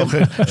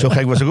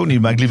gek was ik ook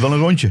niet, maar ik liep wel een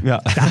rondje.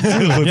 Ja,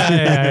 goed.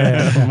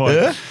 Ja. Mooi.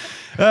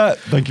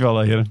 Dankjewel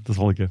heren, tot de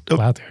volgende keer.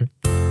 Later.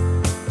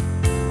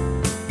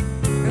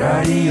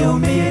 Radio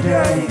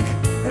Meerdijk,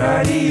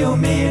 Radio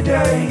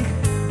Meerdijk,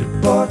 de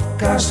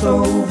podcast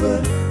over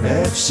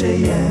FC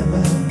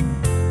Emmen.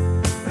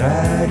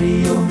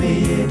 Radio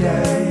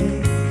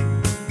Meerdijk,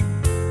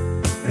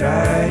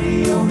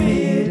 Radio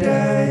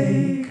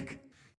Meerdijk.